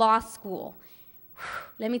was law school.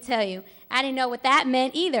 Let me tell you, I didn't know what that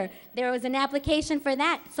meant either. There was an application for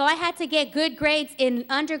that. So I had to get good grades in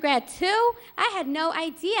undergrad too. I had no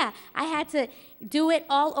idea. I had to do it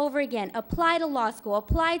all over again. Apply to law school,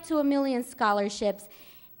 apply to 1 million scholarships.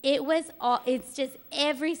 It's just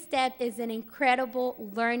every step is an incredible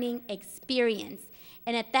learning experience.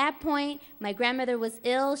 And at that point, my grandmother was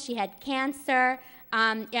ill. She had cancer.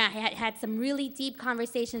 I had some really deep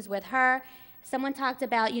conversations with her. Someone talked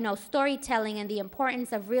about, storytelling and the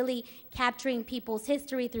importance of really capturing people's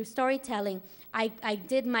history through storytelling. I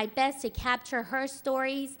did my best to capture her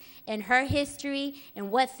stories and her history and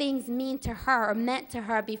what things mean to her or meant to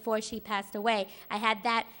her before she passed away. I had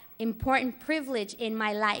that important privilege in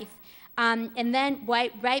my life. And then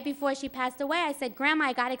right before she passed away, I said, Grandma,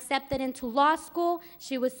 I got accepted into law school.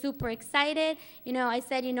 She was super excited. I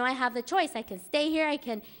said, I have the choice. I can stay here. I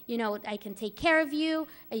can take care of you.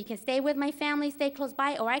 You can stay with my family, stay close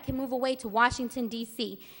by, or I can move away to Washington,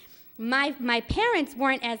 D.C. My parents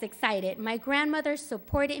weren't as excited. My grandmother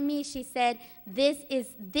supported me. She said, this is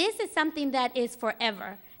something that is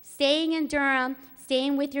forever. Staying in Durham,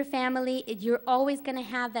 staying with your family, you're always going to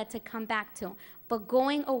have that to come back to. But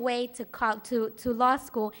going away to law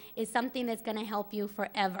school is something that's going to help you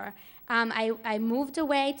forever. I moved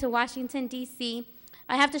away to Washington, D.C.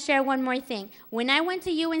 I have to share one more thing. When I went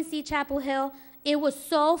to UNC Chapel Hill, it was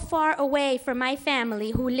so far away from my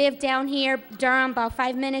family who lived down here, Durham, about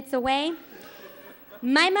 5 minutes away.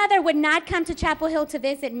 My mother would not come to Chapel Hill to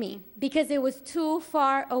visit me because it was too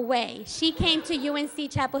far away. She came to UNC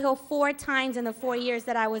Chapel Hill 4 times in the 4 years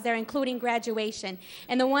that I was there, including graduation.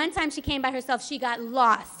 And the one time she came by herself, she got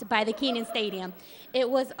lost by the Kenan Stadium. It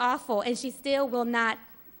was awful, and she still will not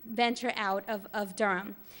venture out of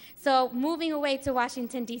Durham. So moving away to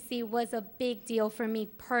Washington, D.C. was a big deal for me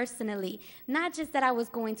personally. Not just that I was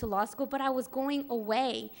going to law school, but I was going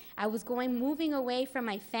away. I was moving away from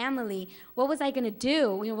my family. What was I going to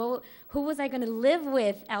do? You know, who was I going to live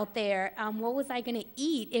with out there? What was I going to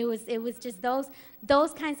eat? It was just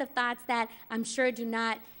those kinds of thoughts that I'm sure do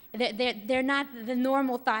not, they're not the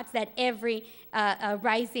normal thoughts that every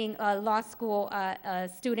rising law school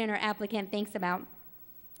student or applicant thinks about.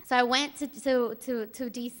 So I went to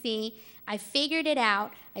D.C. I figured it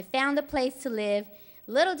out. I found a place to live.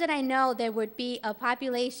 Little did I know there would be a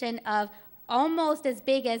population of almost as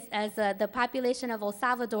big as the population of El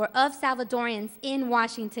Salvador, of Salvadorians in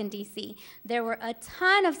Washington, D.C. There were a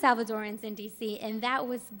ton of Salvadorians in D.C., and that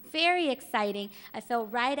was very exciting. I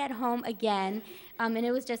felt right at home again, and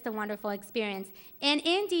it was just a wonderful experience. And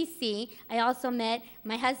in D.C., I also met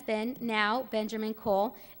my husband now, Benjamin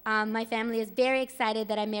Cole. My family is very excited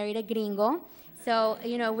that I married a gringo. So,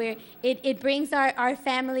 you know, it brings our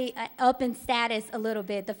family up in status a little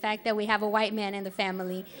bit, the fact that we have a white man in the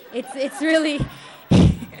family. It's really,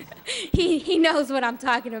 he knows what I'm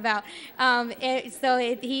talking about. I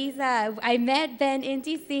met Ben in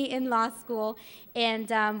D.C. in law school, and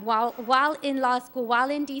while in law school, while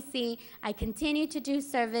in D.C., I continued to do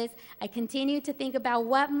service. I continued to think about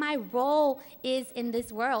what my role is in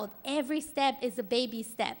this world. Every step is a baby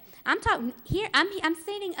step. I'm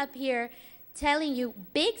sitting up here telling you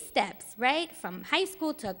big steps, right? From high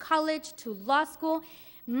school to college to law school.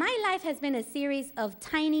 My life has been a series of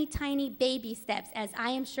tiny, tiny baby steps, as I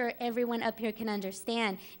am sure everyone up here can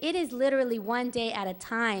understand. It is literally one day at a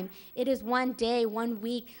time. It is one day, 1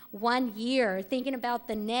 week, 1 year, thinking about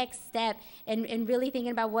the next step and really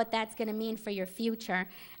thinking about what that's going to mean for your future.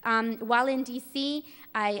 While in D.C.,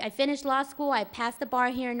 I finished law school. I passed the bar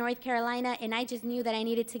here in North Carolina, and I just knew that I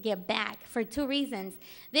needed to get back for 2 reasons.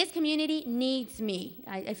 This community needs me.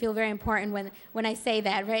 I feel very important when I say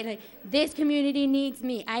that, right? Like, this community needs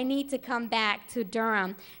me. I need to come back to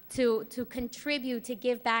Durham to contribute, to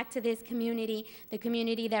give back to this community, the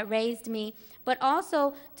community that raised me, but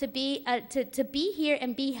also to be here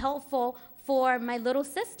and be helpful for my little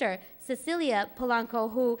sister, Cecilia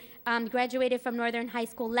Polanco, who graduated from Northern High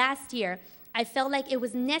School last year. I felt like it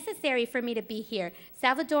was necessary for me to be here.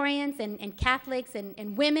 Salvadorians and Catholics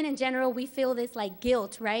and women in general, we feel this like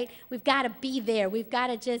guilt, right? We've got to be there. We've got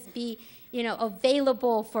to just be, you know,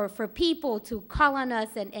 available for people to call on us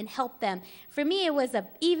and help them. For me, it was an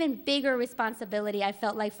even bigger responsibility, I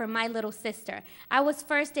felt like, for my little sister. I was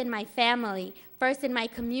first in my family, first in my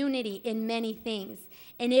community in many things,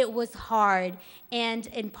 and it was hard.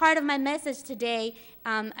 And part of my message today,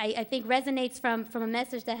 I think resonates from a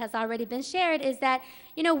message that has already been shared, is that,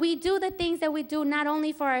 you know, we do the things that we do not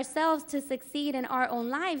only for ourselves to succeed in our own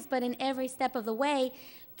lives, but in every step of the way,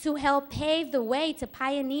 to help pave the way, to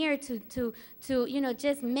pioneer, to you know,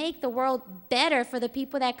 just make the world better for the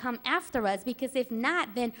people that come after us. Because if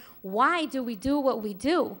not, then why do we do what we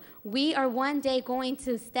do? We are one day going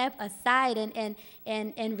to step aside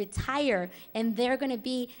and retire, and there are going to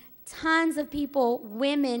be tons of people,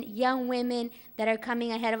 women, young women, that are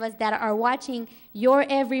coming ahead of us that are watching your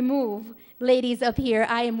every move. Ladies up here,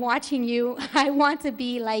 I am watching you. I want to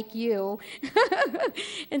be like you.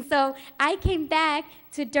 And so I came back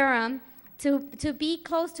to Durham to be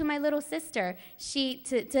close to my little sister,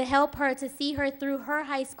 to help her, to see her through her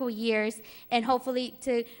high school years, and hopefully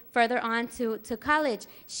to further on to college.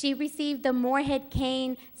 She received the Moorhead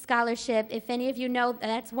Kane Scholarship. If any of you know,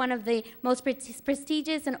 that's one of the most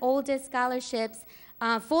prestigious and oldest scholarships,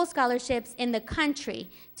 full scholarships in the country,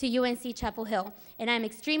 to UNC Chapel Hill. And I'm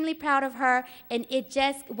extremely proud of her. And it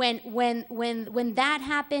just, when that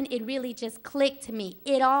happened, it really just clicked to me.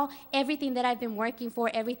 Everything that I've been working for,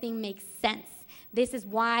 everything makes sense. This is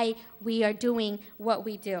why we are doing what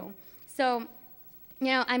we do. So, you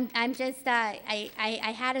know, I'm just,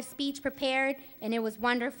 I had a speech prepared, and it was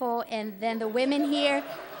wonderful. And then the women here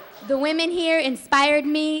inspired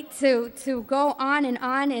me to go on,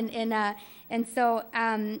 and so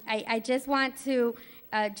I just want to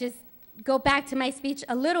just go back to my speech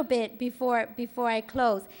a little bit before I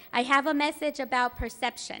close. I have a message about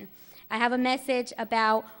perception. I have a message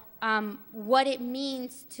about what it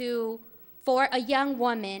means for a young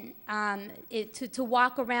woman to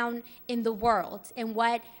walk around in the world, and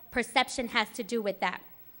what perception has to do with that.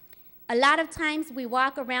 A lot of times we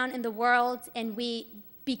walk around in the world and we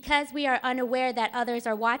because we are unaware that others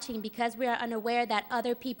are watching, because we are unaware that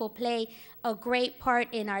other people play a great part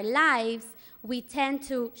in our lives, we tend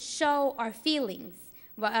to show our feelings.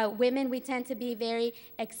 Women, we tend to be very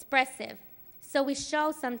expressive. So we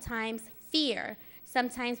show sometimes fear.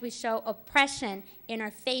 Sometimes we show oppression in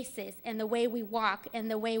our faces and the way we walk and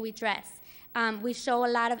the way we dress. We show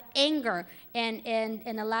a lot of anger and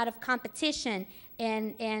a lot of competition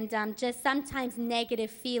and just sometimes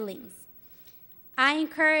negative feelings. I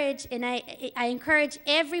encourage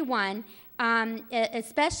everyone,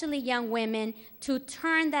 especially young women, to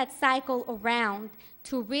turn that cycle around,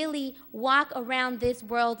 to really walk around this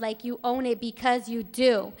world like you own it because you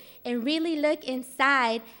do, and really look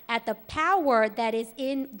inside at the power that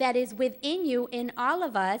is within you, in all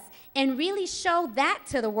of us, and really show that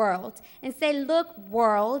to the world and say, look,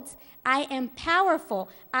 world, I am powerful,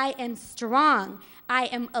 I am strong, I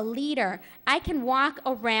am a leader. I can walk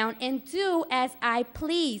around and do as I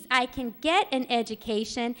please. I can get an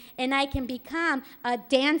education and I can become a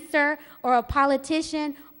dancer or a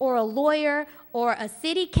politician or a lawyer or a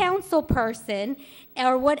city council person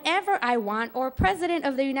or whatever I want, or president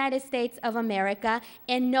of the United States of America,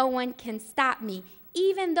 and no one can stop me.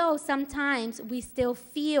 Even though sometimes we still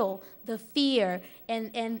feel the fear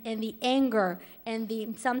and the anger and the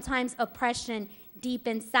sometimes oppression deep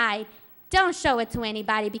inside, don't show it to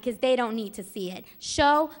anybody because they don't need to see it.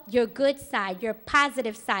 Show your good side, your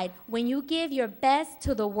positive side. When you give your best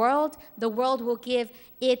to the world will give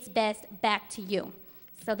its best back to you.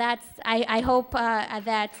 So that's, I hope that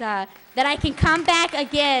I can come back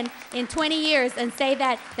again in 20 years and say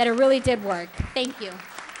that it really did work. Thank you.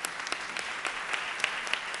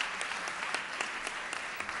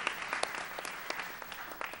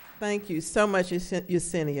 Thank you so much,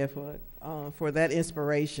 Yesenia, for that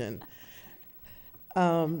inspiration.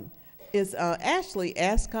 Is Ashley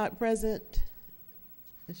Ascott present?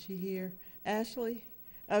 Is she here? Ashley?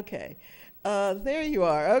 Okay. There you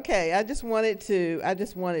are. Okay. I just wanted to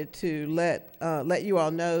let you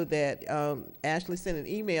all know that Ashley sent an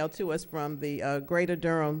email to us from the Greater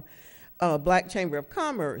Durham Black Chamber of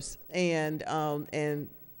Commerce, and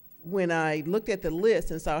when I looked at the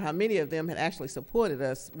list and saw how many of them had actually supported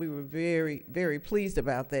us, we were very, very pleased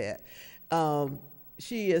about that.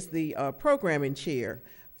 She is the programming chair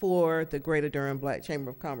for the Greater Durham Black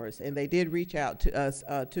Chamber of Commerce, and they did reach out to us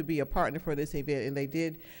to be a partner for this event, and they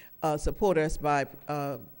did support us by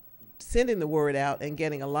sending the word out and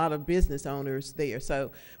getting a lot of business owners there.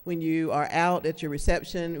 So when you are out at your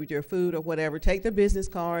reception with your food or whatever, take the business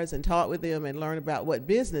cards and talk with them and learn about what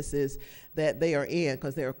businesses that they are in,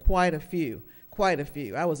 because there are quite a few.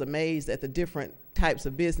 I was amazed at the different types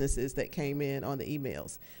of businesses that came in on the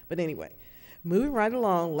emails. But anyway, moving right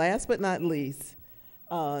along, last but not least,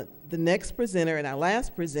 the next presenter and our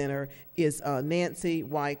last presenter is Nancy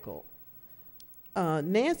Wykle.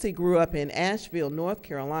 Nancy grew up in Asheville, North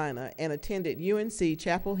Carolina, and attended UNC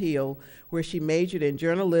Chapel Hill, where she majored in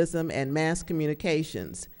journalism and mass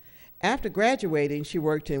communications. After graduating, she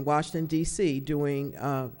worked in Washington, D.C., doing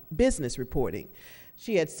business reporting.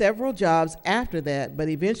 She had several jobs after that, but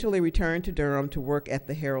eventually returned to Durham to work at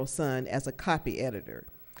the Herald-Sun as a copy editor.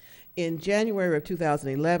 In January of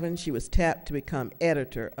 2011, she was tapped to become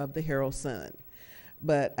editor of the Herald-Sun.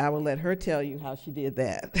 But I will let her tell you how she did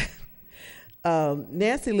that.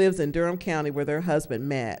 Nancy lives in Durham County with her husband,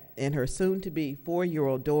 Matt, and her soon-to-be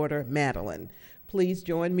 4-year-old daughter, Madeline. Please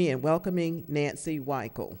join me in welcoming Nancy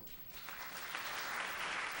Wykle.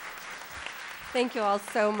 Thank you all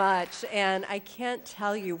so much, and I can't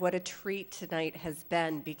tell you what a treat tonight has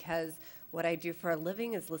been, because what I do for a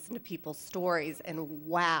living is listen to people's stories, and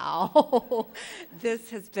wow, this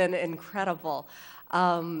has been incredible.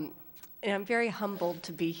 And I'm very humbled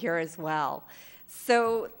to be here as well.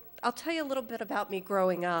 So I'll tell you a little bit about me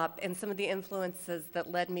growing up and some of the influences that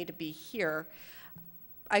led me to be here.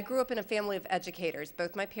 I grew up in a family of educators.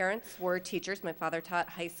 Both my parents were teachers. My father taught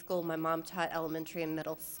high school, my mom taught elementary and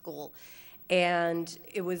middle school. And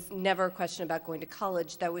it was never a question about going to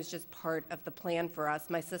college. That was just part of the plan for us.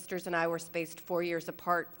 My sisters and I were spaced 4 years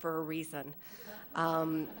apart for a reason.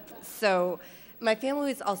 So my family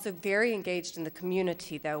was also very engaged in the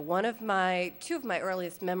community, though. Two of my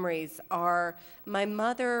earliest memories are my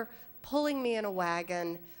mother pulling me in a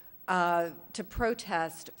wagon to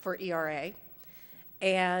protest for ERA,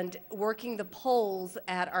 and working the polls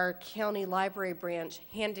at our county library branch,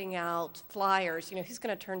 handing out flyers. You know, who's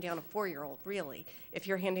going to turn down a 4-year-old, really, if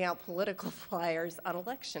you're handing out political flyers on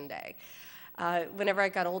election day? Whenever I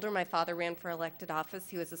got older, my father ran for elected office.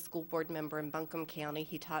 He was a school board member in Buncombe County.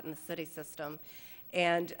 He taught in the city system.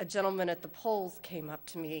 And a gentleman at the polls came up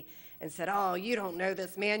to me and said, "Oh, you don't know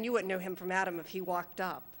this man. You wouldn't know him from Adam if he walked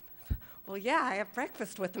up." Well, yeah, I have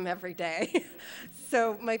breakfast with him every day.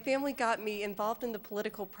 So my family got me involved in the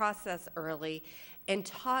political process early and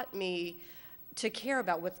taught me to care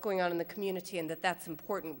about what's going on in the community and that that's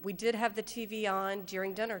important. We did have the TV on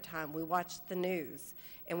during dinner time. We watched the news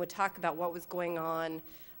and would talk about what was going on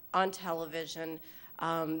television.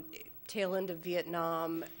 Tail end of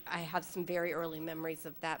Vietnam, I have some very early memories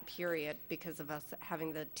of that period because of us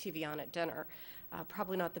having the TV on at dinner.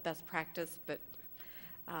 Probably not the best practice, but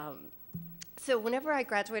so whenever I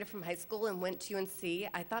graduated from high school and went to UNC,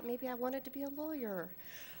 I thought maybe I wanted to be a lawyer.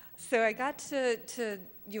 So I got to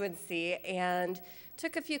UNC and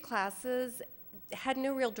took a few classes, had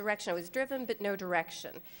no real direction. I was driven, but no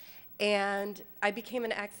direction. And I became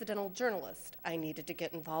an accidental journalist. I needed to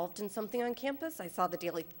get involved in something on campus. I saw the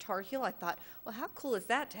Daily Tar Heel. I thought, well, how cool is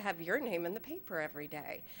that to have your name in the paper every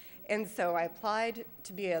day? And so I applied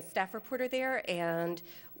to be a staff reporter there and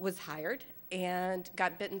was hired and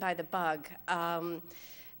got bitten by the bug.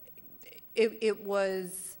 It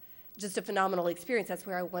was just a phenomenal experience. That's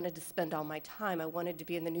where I wanted to spend all my time. I wanted to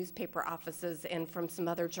be in the newspaper offices, and from some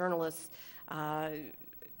other journalists,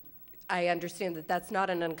 I understand that that's not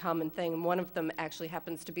an uncommon thing. One of them actually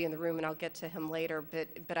happens to be in the room, and I'll get to him later,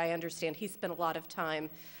 but I understand he spent a lot of time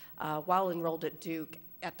while enrolled at Duke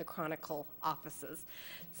at the Chronicle offices.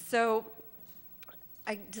 So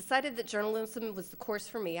I decided that journalism was the course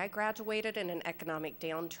for me. I graduated in an economic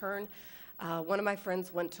downturn. One of my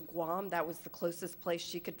friends went to Guam. That was the closest place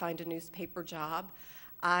she could find a newspaper job.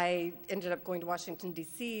 I ended up going to Washington,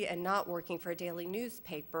 D.C. and not working for a daily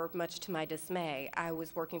newspaper, much to my dismay. I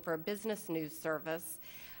was working for a business news service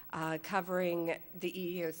covering the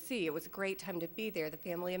EEOC. It was a great time to be there. The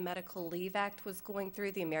Family and Medical Leave Act was going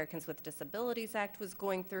through. The Americans with Disabilities Act was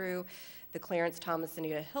going through. The Clarence Thomas,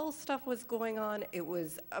 Anita Hill stuff was going on. It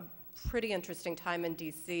was a pretty interesting time in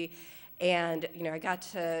D.C. And I got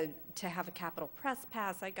to have a Capitol Press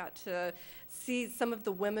pass. I got to see some of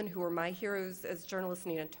the women who were my heroes as journalists.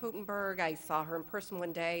 Nina Totenberg, I saw her in person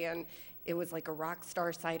one day, and it was like a rock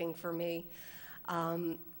star sighting for me.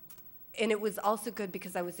 And it was also good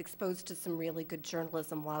because I was exposed to some really good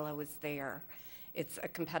journalism while I was there. It's a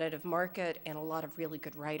competitive market and a lot of really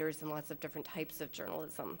good writers and lots of different types of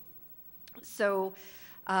journalism. So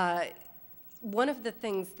one of the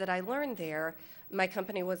things that I learned there, my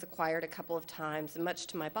company was acquired a couple of times, and much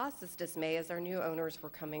to my boss's dismay, as our new owners were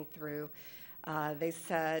coming through, they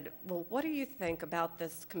said, "Well, what do you think about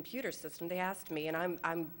this computer system?" They asked me, and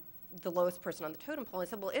I'm the lowest person on the totem pole. I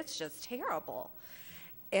said, "Well, it's just terrible."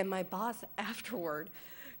 And my boss afterward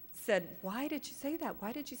said, "Why did you say that?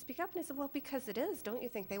 Why did you speak up?" And I said, "Well, because it is. Don't you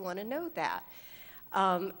think they want to know that?"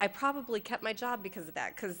 I probably kept my job because of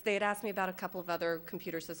that, because they had asked me about a couple of other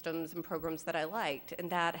computer systems and programs that I liked, and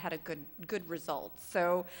that had a good result.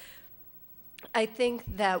 So I think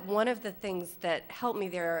that one of the things that helped me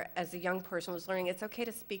there as a young person was learning it's okay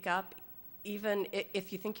to speak up, even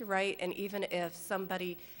if you think you're right, and even if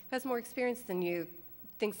somebody who has more experience than you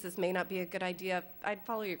thinks this may not be a good idea. I'd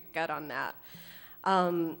follow your gut on that.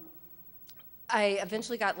 I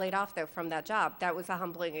eventually got laid off, though, from that job. That was a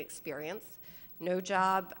humbling experience. No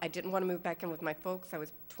job. I didn't want to move back in with my folks. I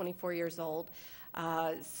was 24 years old.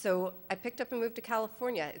 So I picked up and moved to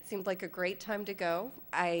California. It seemed like a great time to go.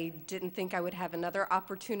 I didn't think I would have another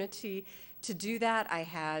opportunity to do that. I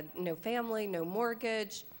had no family, no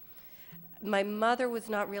mortgage. My mother was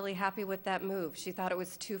not really happy with that move. She thought it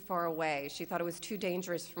was too far away. She thought it was too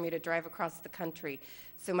dangerous for me to drive across the country.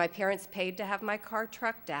 So my parents paid to have my car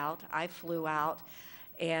trucked out. I flew out,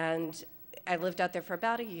 and I lived out there for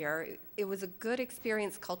about a year. It was a good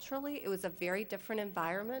experience culturally. It was a very different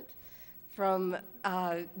environment from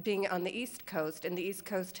being on the East Coast, and the East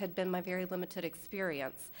Coast had been my very limited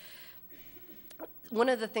experience. One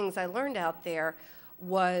of the things I learned out there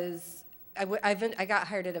was I got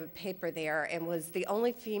hired at a paper there and was the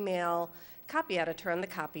only female copy editor on the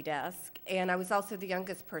copy desk, and I was also the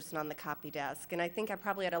youngest person on the copy desk, and I think I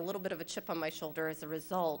probably had a little bit of a chip on my shoulder as a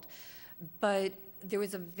result. But there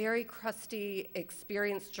was a very crusty,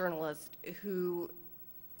 experienced journalist who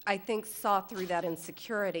I think saw through that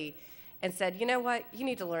insecurity and said, "You know what, you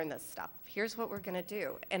need to learn this stuff. Here's what we're going to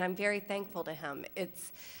do." And I'm very thankful to him.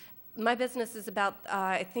 My business is about,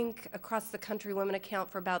 I think across the country, women account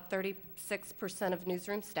for about 36% of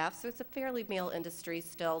newsroom staff, so it's a fairly male industry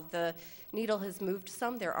still. The needle has moved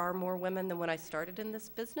some. There are more women than when I started in this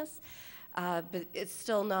business, but it's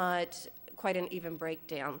still not quite an even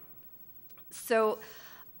breakdown. So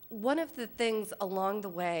one of the things along the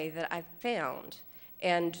way that I've found,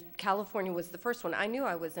 And California was the first one. I knew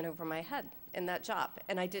I was in over my head in that job,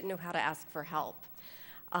 and I didn't know how to ask for help.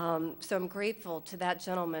 So I'm grateful to that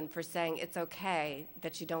gentleman for saying it's okay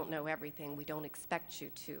that you don't know everything. We don't expect you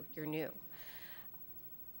to. You're new.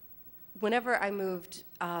 Whenever I moved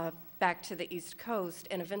back to the East Coast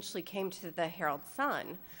and eventually came to the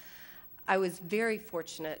Herald-Sun, I was very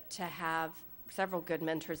fortunate to have several good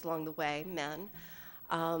mentors along the way, men.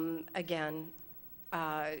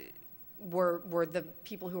 Were the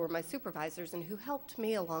people who were my supervisors and who helped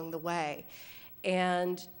me along the way.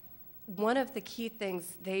 And one of the key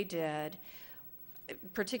things they did,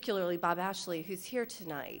 particularly Bob Ashley, who's here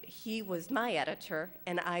tonight, he was my editor,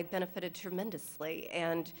 and I benefited tremendously.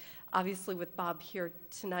 And obviously with Bob here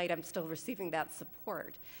tonight, I'm still receiving that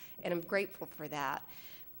support, and I'm grateful for that.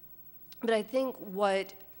 But I think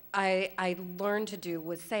what I learned to do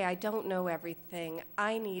was say, I don't know everything,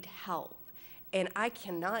 I need help. And I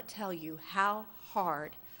cannot tell you how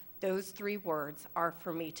hard those 3 words are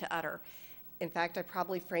for me to utter. In fact, I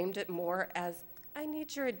probably framed it more as, I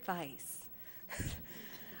need your advice.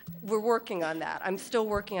 We're working on that. I'm still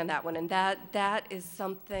working on that one. And that is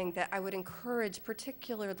something that I would encourage,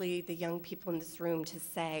 particularly the young people in this room, to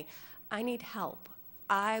say, I need help.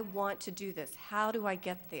 I want to do this. How do I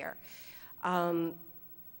get there?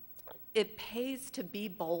 It pays to be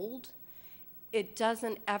bold. It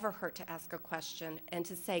doesn't ever hurt to ask a question and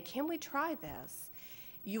to say, can we try this?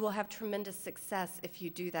 You will have tremendous success if you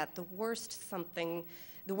do that. The worst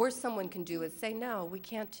someone can do is say, no, we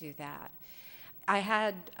can't do that. I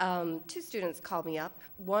had 2 students call me up.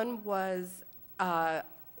 One was a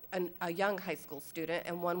young high school student,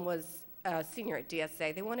 and one was a senior at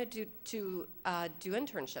DSA. They wanted to do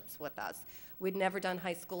internships with us. We'd never done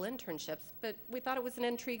high school internships, but we thought it was an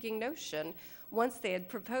intriguing notion once they had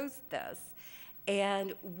proposed this.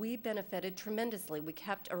 And we benefited tremendously. We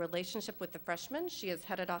kept a relationship with the freshman. She is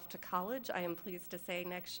headed off to college, I am pleased to say,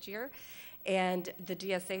 next year. And the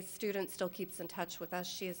DSA student still keeps in touch with us.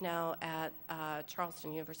 She is now at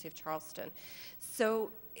Charleston, University of Charleston. So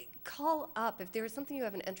call up if there is something you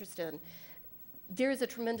have an interest in. There is a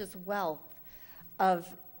tremendous wealth of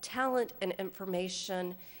talent and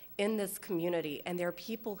information in this community, and there are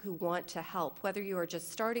people who want to help, whether you are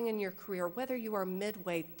just starting in your career, whether you are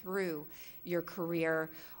midway through your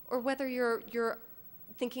career, or whether you're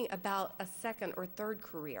thinking about a second or third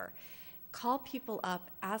career. Call people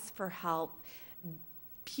up, ask for help.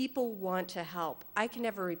 People want to help. I can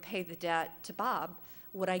never repay the debt to Bob.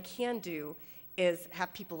 What I can do is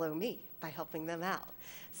have people owe me by helping them out.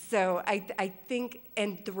 So I think,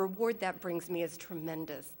 and the reward that brings me is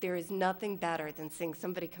tremendous. There is nothing better than seeing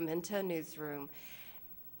somebody come into a newsroom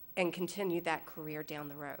and continue that career down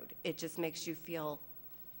the road. It just makes you feel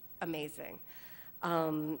amazing.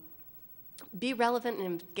 Be relevant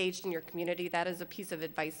and engaged in your community. That is a piece of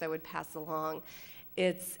advice I would pass along.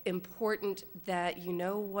 It's important that you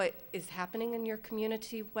know what is happening in your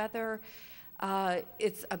community, whether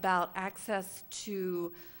it's about access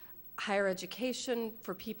to higher education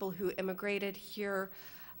for people who immigrated here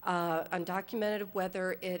undocumented,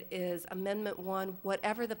 whether it is Amendment 1,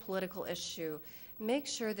 whatever the political issue. Make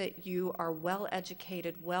sure that you are well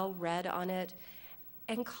educated, well read on it,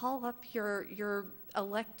 and call up your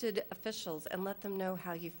elected officials and let them know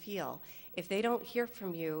how you feel. If they don't hear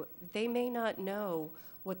from you, they may not know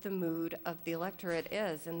what the mood of the electorate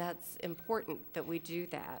is, and that's important that we do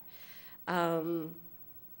that.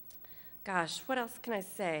 Gosh, what else can I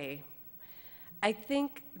say? I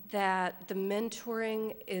think that the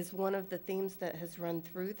mentoring is one of the themes that has run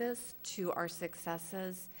through this to our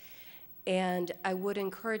successes. And I would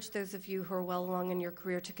encourage those of you who are well along in your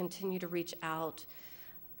career to continue to reach out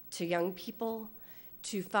to young people,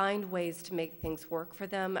 to find ways to make things work for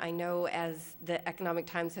them. I know as the economic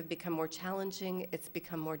times have become more challenging, it's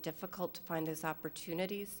become more difficult to find those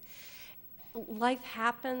opportunities. Life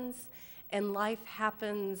happens, and life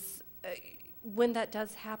happens, when that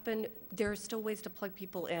does happen, there are still ways to plug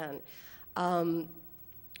people in.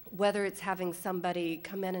 Whether it's having somebody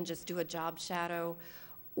come in and just do a job shadow,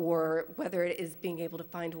 or whether it is being able to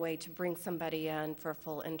find a way to bring somebody in for a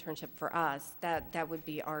full internship for us, that would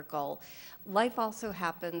be our goal. Life also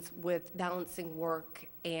happens with balancing work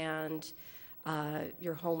and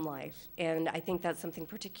your home life. And I think that's something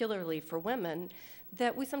particularly for women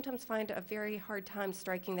that we sometimes find a very hard time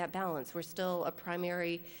striking that balance. We're still a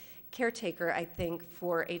primary caretaker, I think,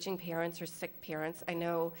 for aging parents or sick parents. I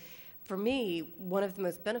know for me, one of the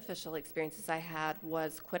most beneficial experiences I had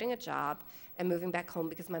was quitting a job and moving back home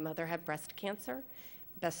because my mother had breast cancer.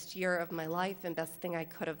 Best year of my life and best thing I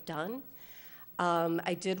could have done.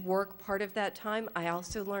 I did work part of that time. I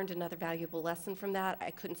also learned another valuable lesson from that.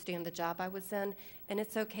 I couldn't stand the job I was in, and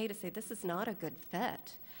it's okay to say this is not a good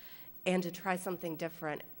fit and to try something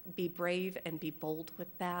different. Be brave and be bold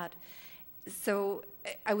with that. So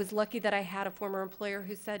I was lucky that I had a former employer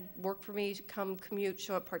who said, work for me, come commute,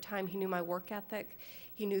 show up part-time. He knew my work ethic.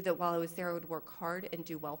 He knew that while I was there, I would work hard and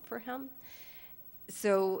do well for him.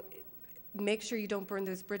 So make sure you don't burn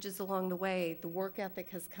those bridges along the way. The work ethic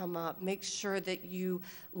has come up. Make sure that you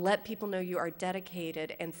let people know you are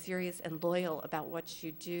dedicated and serious and loyal about what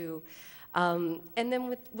you do. And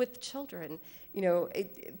then with children, you know,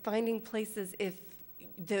 finding places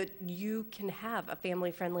that you can have a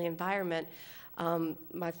family-friendly environment.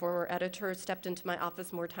 My former editor stepped into my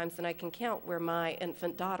office more times than I can count where my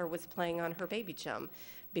infant daughter was playing on her baby gym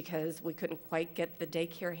because we couldn't quite get the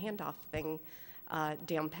daycare handoff thing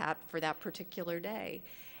down pat for that particular day.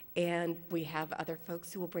 And we have other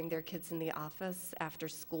folks who will bring their kids in the office after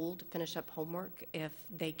school to finish up homework if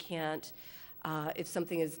they can't, if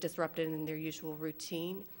something is disrupted in their usual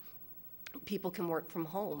routine. People can work from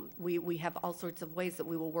home. We have all sorts of ways that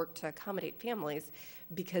we will work to accommodate families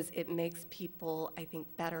because it makes people, I think,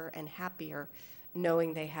 better and happier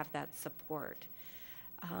knowing they have that support.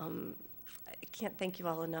 I can't thank you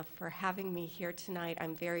all enough for having me here tonight.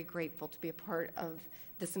 I'm very grateful to be a part of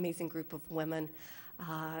this amazing group of women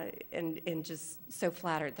and just so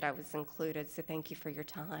flattered that I was included. So thank you for your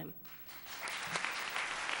time.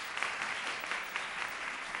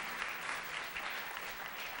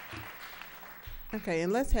 Okay,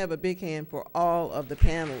 and let's have a big hand for all of the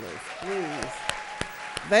panelists, please.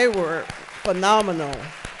 They were phenomenal,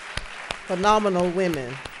 phenomenal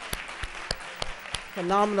women,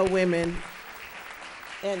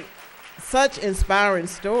 and such inspiring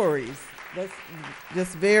stories. That's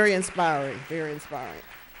just very inspiring, very inspiring.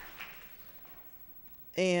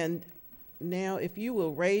 And now if you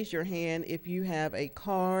will raise your hand if you have a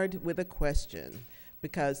card with a question,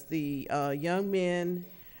 because the young men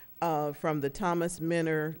from the Thomas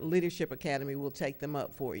Minner Leadership Academy will take them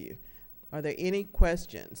up for you. Are there any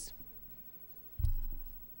questions?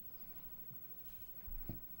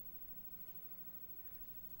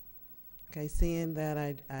 Okay, seeing that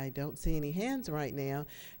I don't see any hands right now,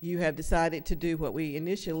 you have decided to do what we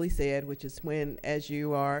initially said, which is when, as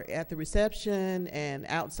you are at the reception and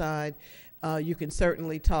outside, you can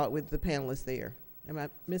certainly talk with the panelists there. Am I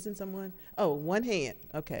missing someone? Oh, one hand,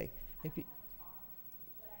 okay. If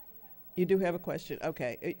you do have a question,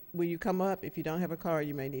 okay. Will you come up? If you don't have a card,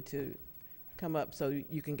 you may need to come up so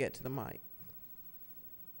you can get to the mic.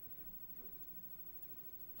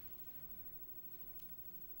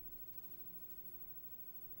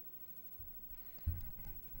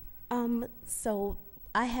 So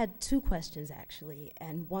I had two questions actually,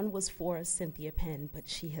 and one was for Cynthia Penn, but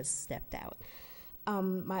she has stepped out.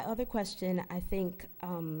 My other question, I think,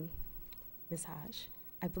 Ms. Haj,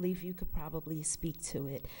 I believe you could probably speak to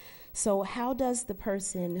it. So how does the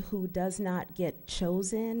person who does not get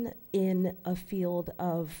chosen in a field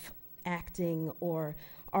of acting or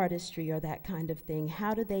artistry or that kind of thing,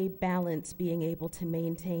 how do they balance being able to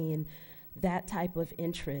maintain that type of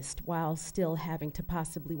interest while still having to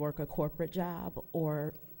possibly work a corporate job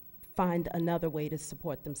or find another way to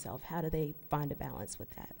support themselves? How do they find a balance with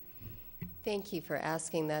that? Thank you for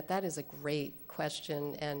asking that. That is a great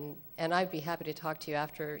question, and I'd be happy to talk to you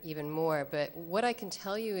after even more. But what I can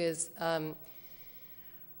tell you is,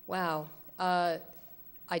 wow, I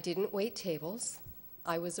didn't wait tables.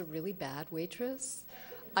 I was a really bad waitress.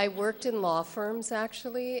 I worked in law firms,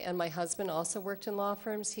 actually, and my husband also worked in law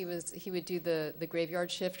firms. He would do the graveyard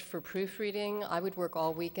shift for proofreading. I would work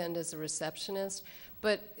all weekend as a receptionist.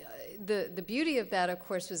 But the beauty of that, of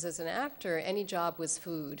course, was as an actor, any job was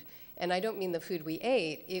food. And I don't mean the food we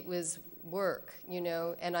ate, it was work, you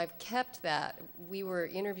know, and I've kept that. We were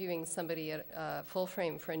interviewing somebody at Full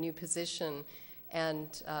Frame for a new position, and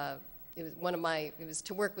it was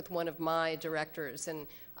to work with one of my directors, and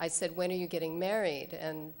I said, when are you getting married?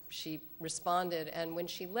 And she responded, and when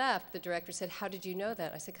she left, the director said, how did you know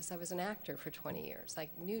that? I said, because I was an actor for 20 years. I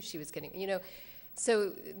knew she was getting, you know,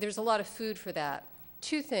 so there's a lot of food for that.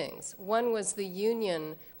 Two things. One was the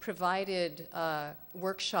union provided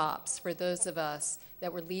workshops for those of us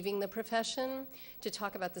that were leaving the profession to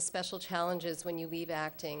talk about the special challenges when you leave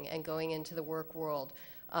acting and going into the work world.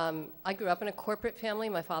 I grew up in a corporate family.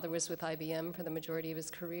 My father was with IBM for the majority of his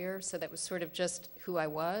career, so that was sort of just who I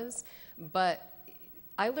was. But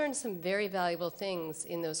I learned some very valuable things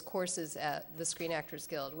in those courses at the Screen Actors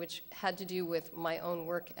Guild, which had to do with my own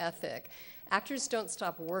work ethic. Actors don't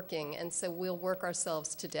stop working, and so we'll work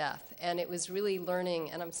ourselves to death. And it was really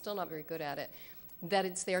learning, and I'm still not very good at it, that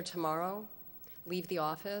it's there tomorrow. leave the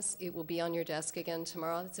office. It will be on your desk again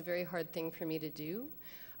tomorrow. It's a very hard thing for me to do.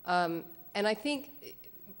 And I think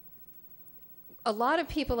a lot of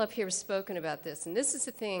people up here have spoken about this, and this is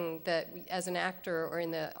the thing that as an actor or in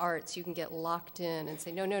the arts, you can get locked in and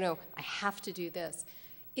say, no, no, no, I have to do this.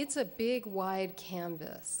 It's a big, wide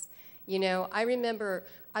canvas. You know, I remember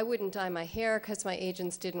I wouldn't dye my hair because my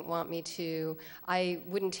agents didn't want me to. I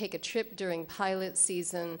wouldn't take a trip during pilot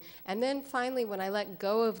season. And then finally, when I let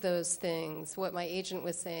go of those things, what my agent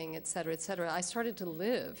was saying, et cetera, I started to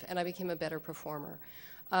live, and I became a better performer.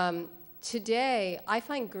 Today, I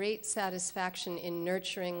find great satisfaction in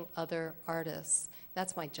nurturing other artists.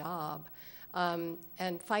 That's my job.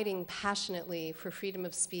 And fighting passionately for freedom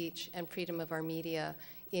of speech and freedom of our media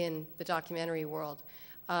in the documentary world.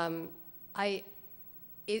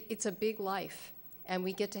 It's a big life, and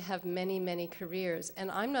we get to have many, many careers.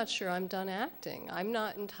 And I'm not sure I'm done acting. I'm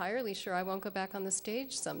not entirely sure I won't go back on the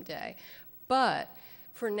stage someday. But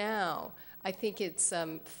for now, I think it's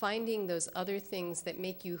finding those other things that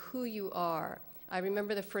make you who you are. I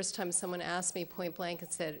remember the first time someone asked me point blank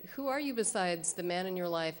and said, who are you besides the man in your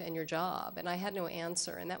life and your job? And I had no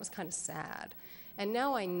answer, and that was kind of sad. And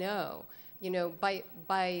now I know, you know, by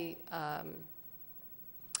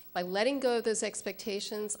letting go of those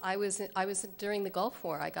expectations, I was during the Gulf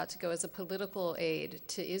War. I got to go as a political aide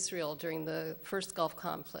to Israel during the first Gulf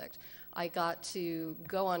conflict. I got to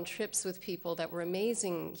go on trips with people that were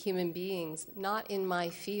amazing human beings, not in my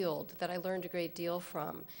field, that I learned a great deal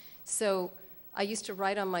from. So I used to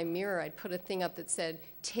write on my mirror, I'd put a thing up that said,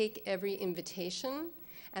 take every invitation,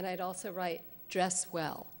 and I'd also write, dress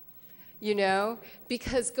well. You know,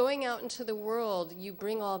 because going out into the world, you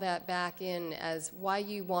bring all that back in as why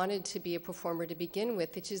you wanted to be a performer to begin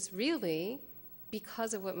with, which is really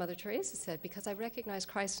because of what Mother Teresa said, because I recognize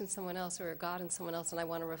Christ in someone else or God in someone else, and I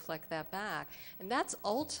want to reflect that back. And that's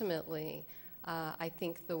ultimately, I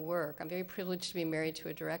think, the work. I'm very privileged to be married to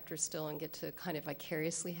a director still and get to kind of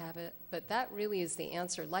vicariously have it, but that really is the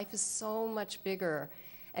answer. Life is so much bigger,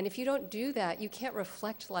 and if you don't do that, you can't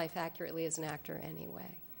reflect life accurately as an actor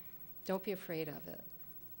anyway. Don't be afraid of it.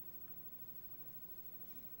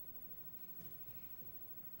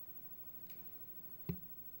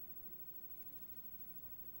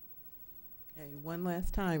 Okay, one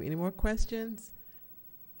last time. Any more questions?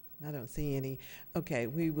 I don't see any. Okay,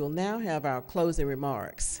 we will now have our closing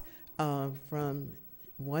remarks from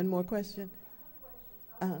one more question.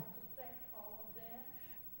 Uh-huh.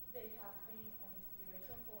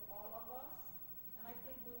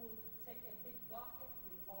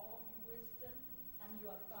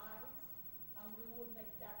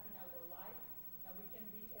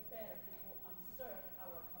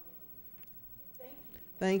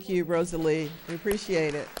 Thank you, Rosalie. We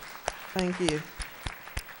appreciate it. Thank you.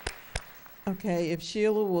 Okay, if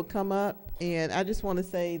Sheila will come up, and I just want to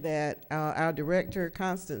say that our director,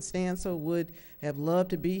 Constance Stansel, would have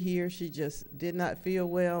loved to be here. She just did not feel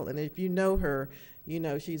well, and if you know her, you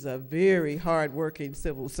know she's a very hard-working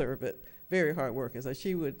civil servant, very hard-working. So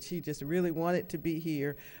she just really wanted to be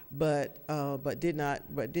here, but did not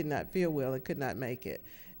feel well and could not make it.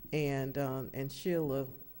 And Sheila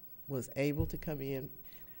was able to come in.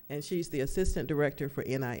 And she's the assistant director for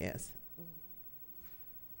NIS.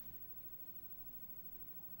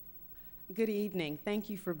 Good evening. Thank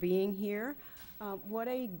you for being here. What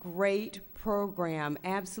a great program.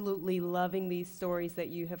 Absolutely loving these stories that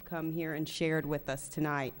you have come here and shared with us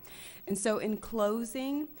tonight. And so in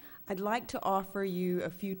closing, I'd like to offer you a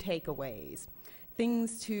few takeaways,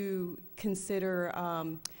 things to consider,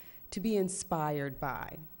 to be inspired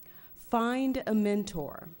by. Find a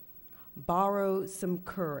mentor. Borrow some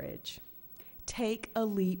courage. Take a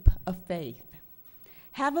leap of faith.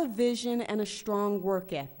 Have a vision and a strong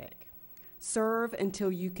work ethic. Serve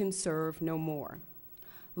until you can serve no more.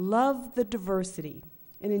 Love the diversity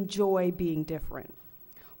and enjoy being different.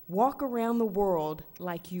 Walk around the world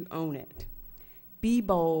like you own it. Be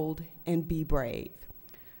bold and be brave.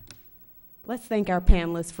 Let's thank our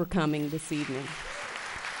panelists for coming this evening.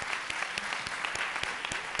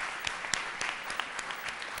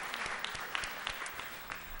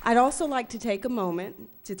 I'd also like to take a moment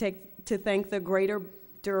to thank the Greater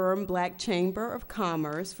Durham Black Chamber of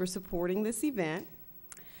Commerce for supporting this event.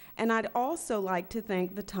 And I'd also like to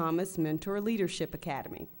thank the Thomas Mentor Leadership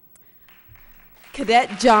Academy.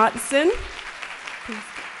 Cadet Johnson.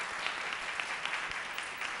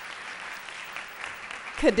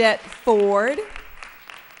 Cadet Ford.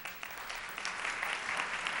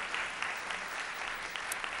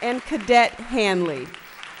 And Cadet Hanley.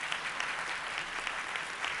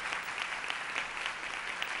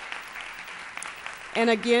 And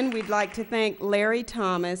again, we'd like to thank Larry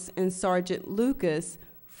Thomas and Sergeant Lucas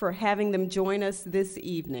for having them join us this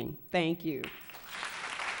evening. Thank you.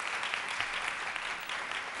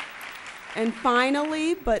 And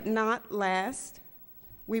finally, but not last,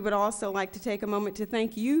 we would also like to take a moment to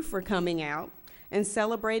thank you for coming out and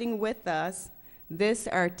celebrating with us this,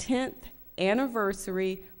 our 10th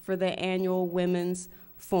anniversary for the annual Women's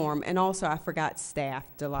Forum. And also, I forgot staff,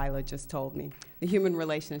 Delilah just told me, the Human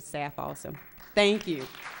Relations staff also. Thank you.